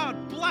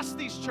 God bless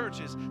these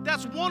churches.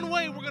 That's one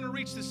way we're going to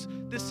reach this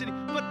city.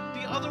 But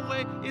the other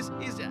way is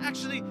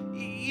actually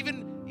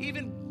even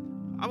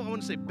I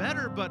wouldn't say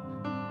better, but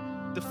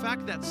the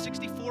fact that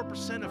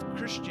 64% of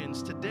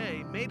Christians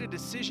today made a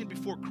decision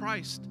for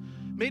Christ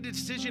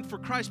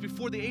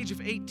before the age of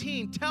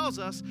 18 tells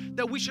us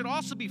that we should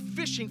also be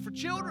fishing for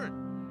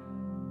children.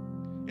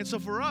 And so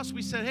for us,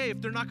 we said, hey, if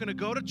they're not going to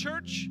go to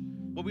church,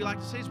 what we like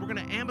to say is we're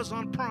going to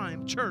Amazon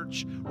Prime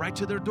church right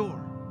to their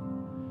door.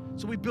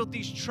 So we built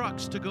these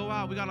trucks to go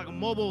out. We got a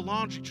mobile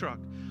laundry truck,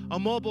 a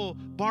mobile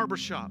barber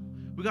shop.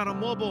 We got a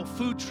mobile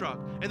food truck.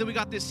 And then we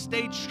got this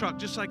stage truck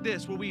just like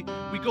this where we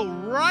go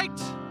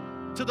right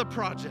to the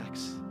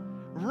projects,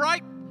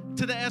 right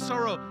to the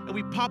SRO, and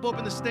we pop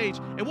open the stage.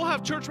 And we'll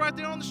have church right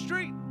there on the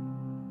street.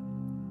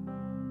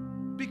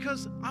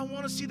 Because I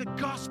want to see the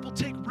gospel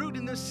take root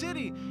in this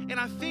city. And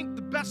I think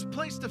the best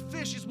place to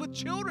fish is with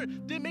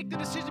children. They make the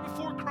decision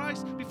before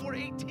Christ, before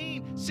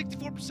 18,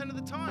 64% of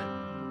the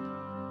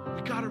time.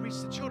 We got to reach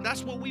the children.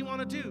 That's what we want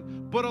to do.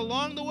 But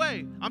along the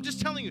way, I'm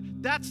just telling you,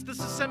 that's the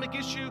systemic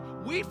issue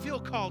we feel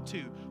called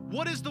to.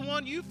 What is the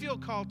one you feel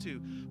called to?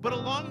 But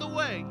along the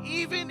way,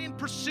 even in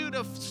pursuit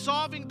of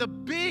solving the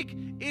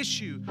big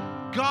issue,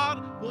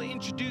 God will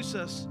introduce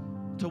us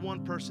to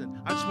one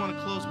person. I just want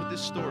to close with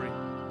this story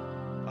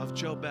of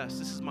Joe Best.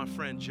 This is my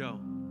friend Joe.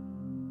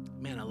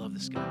 Man, I love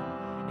this guy.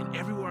 And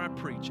everywhere I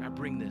preach, I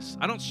bring this.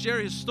 I don't share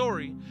his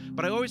story,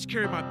 but I always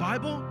carry my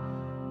Bible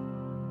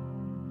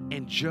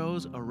and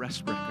Joe's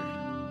arrest record.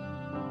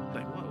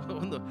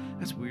 What?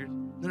 That's weird.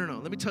 No.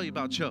 Let me tell you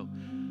about Joe.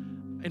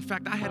 In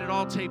fact, I had it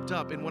all taped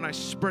up, and when I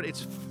spread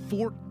it's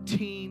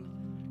 14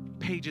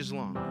 pages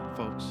long,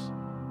 folks.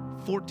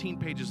 14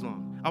 pages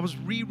long. I was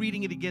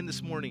rereading it again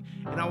this morning,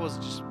 and I was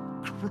just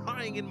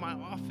crying in my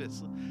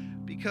office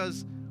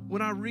because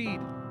when I read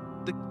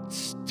the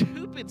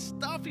stupid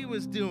stuff he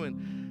was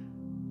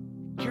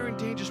doing, carrying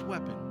dangerous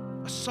weapon,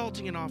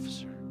 assaulting an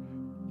officer,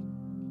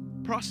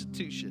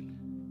 prostitution,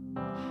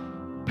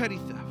 petty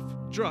theft,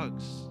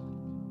 drugs,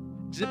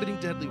 exhibiting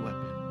deadly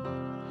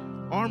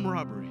weapon, armed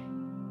robbery,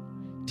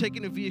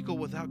 taking a vehicle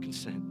without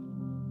consent.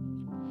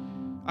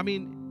 I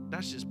mean,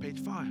 that's just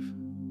page 5.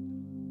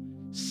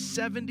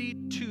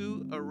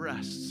 72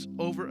 arrests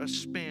over a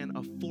span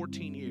of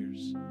 14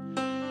 years.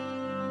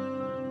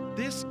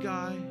 This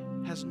guy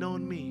has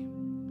known me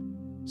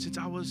since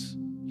I was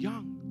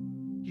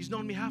young. He's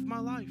known me half my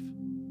life.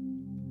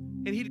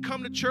 And he'd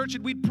come to church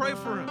and we'd pray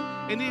for him.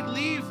 And he'd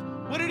leave.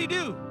 What did he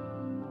do?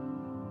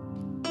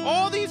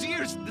 All these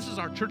years, this is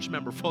our church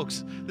member,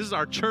 folks. This is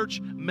our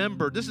church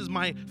member. This is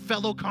my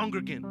fellow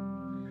congregant.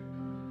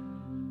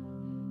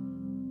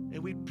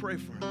 And we'd pray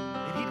for him.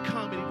 And he'd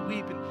come and he'd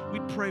weep and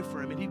we'd pray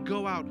for him. And he'd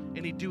go out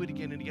and he'd do it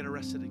again and he'd get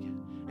arrested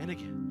again and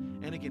again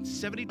and again.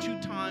 72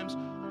 times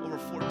over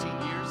 14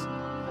 years.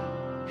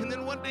 And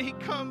then one day he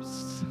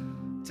comes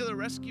to the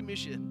rescue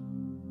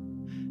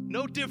mission.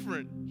 No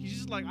different. He's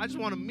just like, I just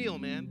want a meal,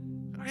 man.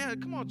 Oh, yeah,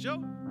 come on,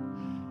 Joe.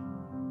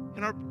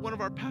 And one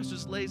of our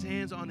pastors lays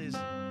hands on his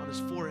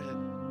forehead.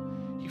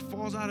 He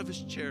falls out of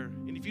his chair.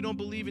 And if you don't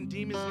believe in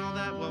demons and all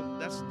that, well,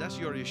 that's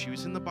your issue.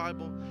 It's in the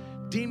Bible.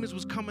 Demons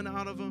was coming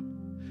out of him.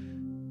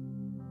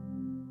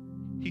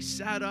 He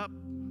sat up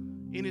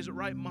in his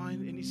right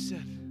mind and he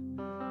said,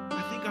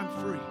 I think I'm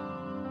free.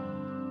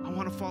 I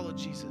want to follow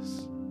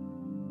Jesus.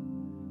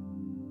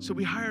 So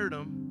we hired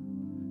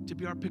him to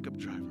be our pickup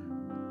driver.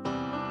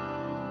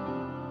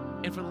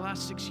 And for the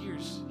last 6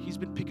 years, he's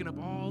been picking up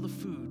all the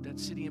food that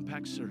City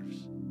Impact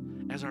serves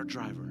as our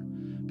driver.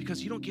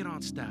 Because you don't get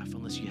on staff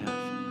unless you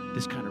have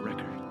this kind of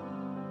record.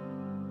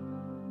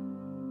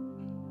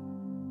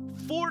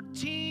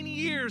 14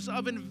 years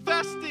of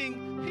investing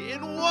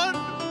in one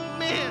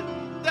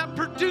man that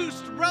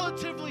produced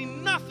relatively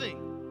nothing.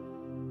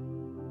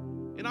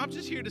 And I'm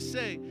just here to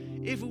say,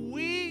 if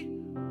we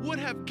would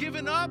have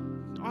given up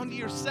on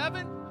year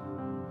 7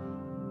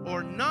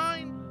 or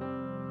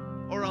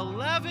 9 or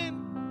 11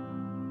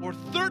 or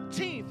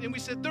 13th, and we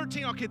said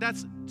 13, okay,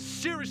 that's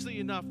seriously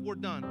enough, we're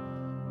done.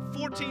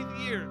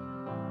 14th year,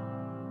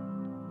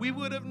 we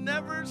would have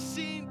never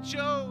seen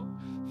Joe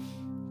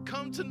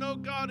come to know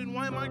God. And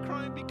why am I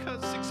crying?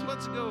 Because 6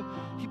 months ago,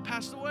 he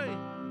passed away.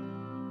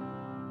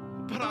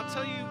 But I'll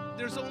tell you,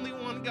 there's only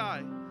one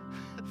guy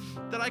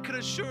that I could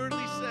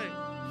assuredly say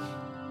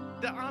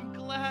that I'm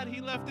glad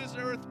he left this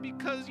earth,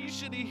 because you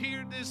should have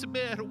heard this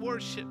man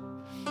worship.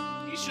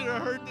 You should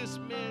have heard this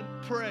man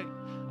pray.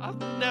 I've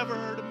never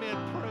heard a man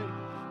pray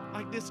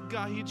like this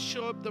guy. He'd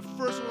show up the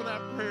first one at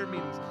prayer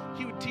meetings.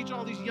 He would teach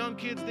all these young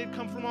kids. They'd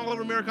come from all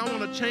over America. I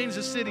want to change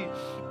the city.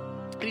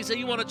 And he said,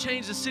 you want to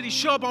change the city?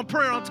 Show up on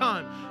prayer on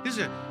time.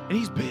 And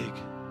he's big.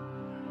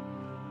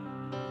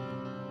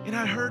 And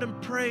I heard him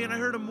pray and I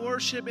heard him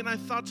worship. And I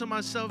thought to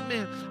myself,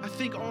 man, I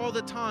think all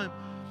the time,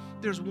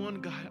 there's one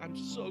guy, I'm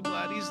so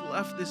glad he's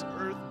left this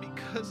earth,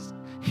 because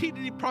he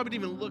probably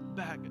didn't even look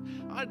back.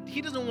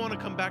 He doesn't want to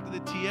come back to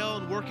the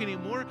TL and work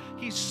anymore.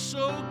 He's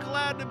so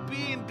glad to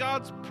be in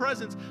God's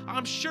presence.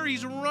 I'm sure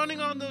he's running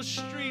on those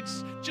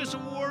streets just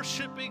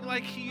worshiping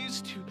like he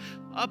used to,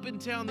 up and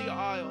down the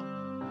aisle.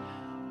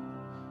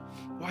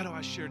 Why do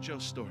I share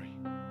Joe's story?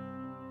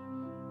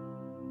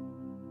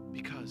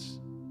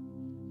 Because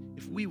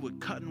if we would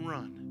cut and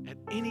run at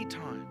any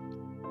time,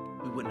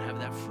 we wouldn't have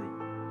that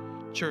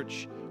fruit.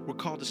 Church, we're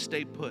called to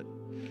stay put.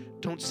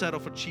 Don't settle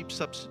for cheap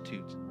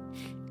substitutes.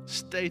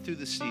 Stay through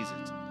the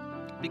seasons,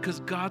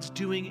 because God's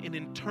doing an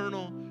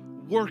internal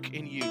work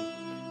in you.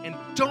 And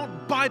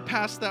don't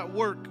bypass that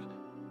work,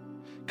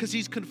 because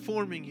he's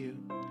conforming you.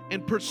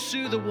 And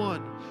pursue the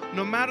one,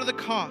 no matter the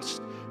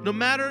cost, no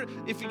matter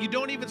if you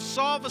don't even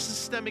solve a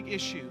systemic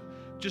issue.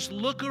 Just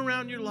look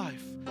around your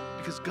life,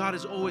 because God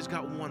has always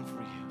got one for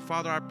you.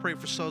 Father, I pray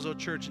for Sozo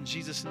Church in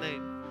Jesus'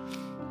 name.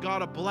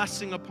 God, a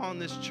blessing upon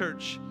this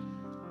church.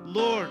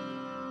 Lord,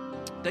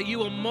 that you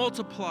will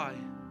multiply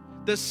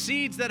the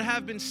seeds that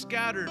have been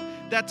scattered,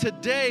 that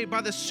today, by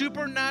the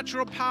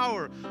supernatural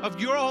power of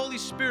your Holy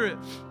Spirit,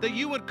 that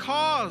you would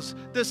cause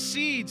the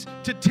seeds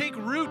to take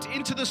root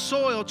into the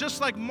soil, just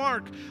like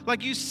Mark,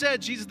 like you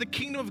said, Jesus, the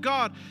kingdom of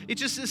God,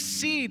 it's just a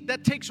seed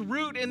that takes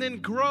root and then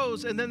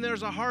grows, and then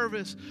there's a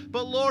harvest.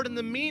 But Lord, in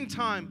the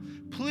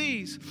meantime,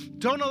 please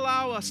don't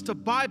allow us to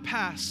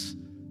bypass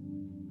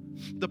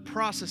the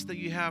process that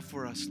you have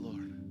for us,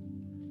 Lord.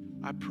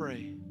 I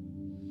pray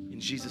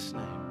in Jesus'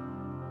 name.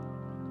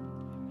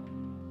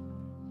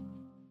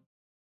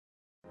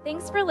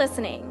 Thanks for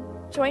listening.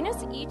 Join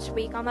us each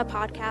week on the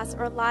podcast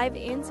or live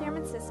in San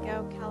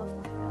Francisco,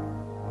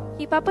 California.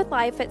 Keep up with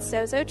life at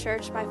Sozo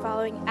Church by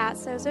following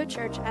 @Sozo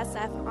Church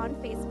SF on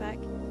Facebook,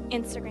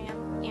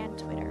 Instagram, and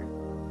Twitter.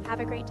 Have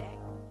a great day.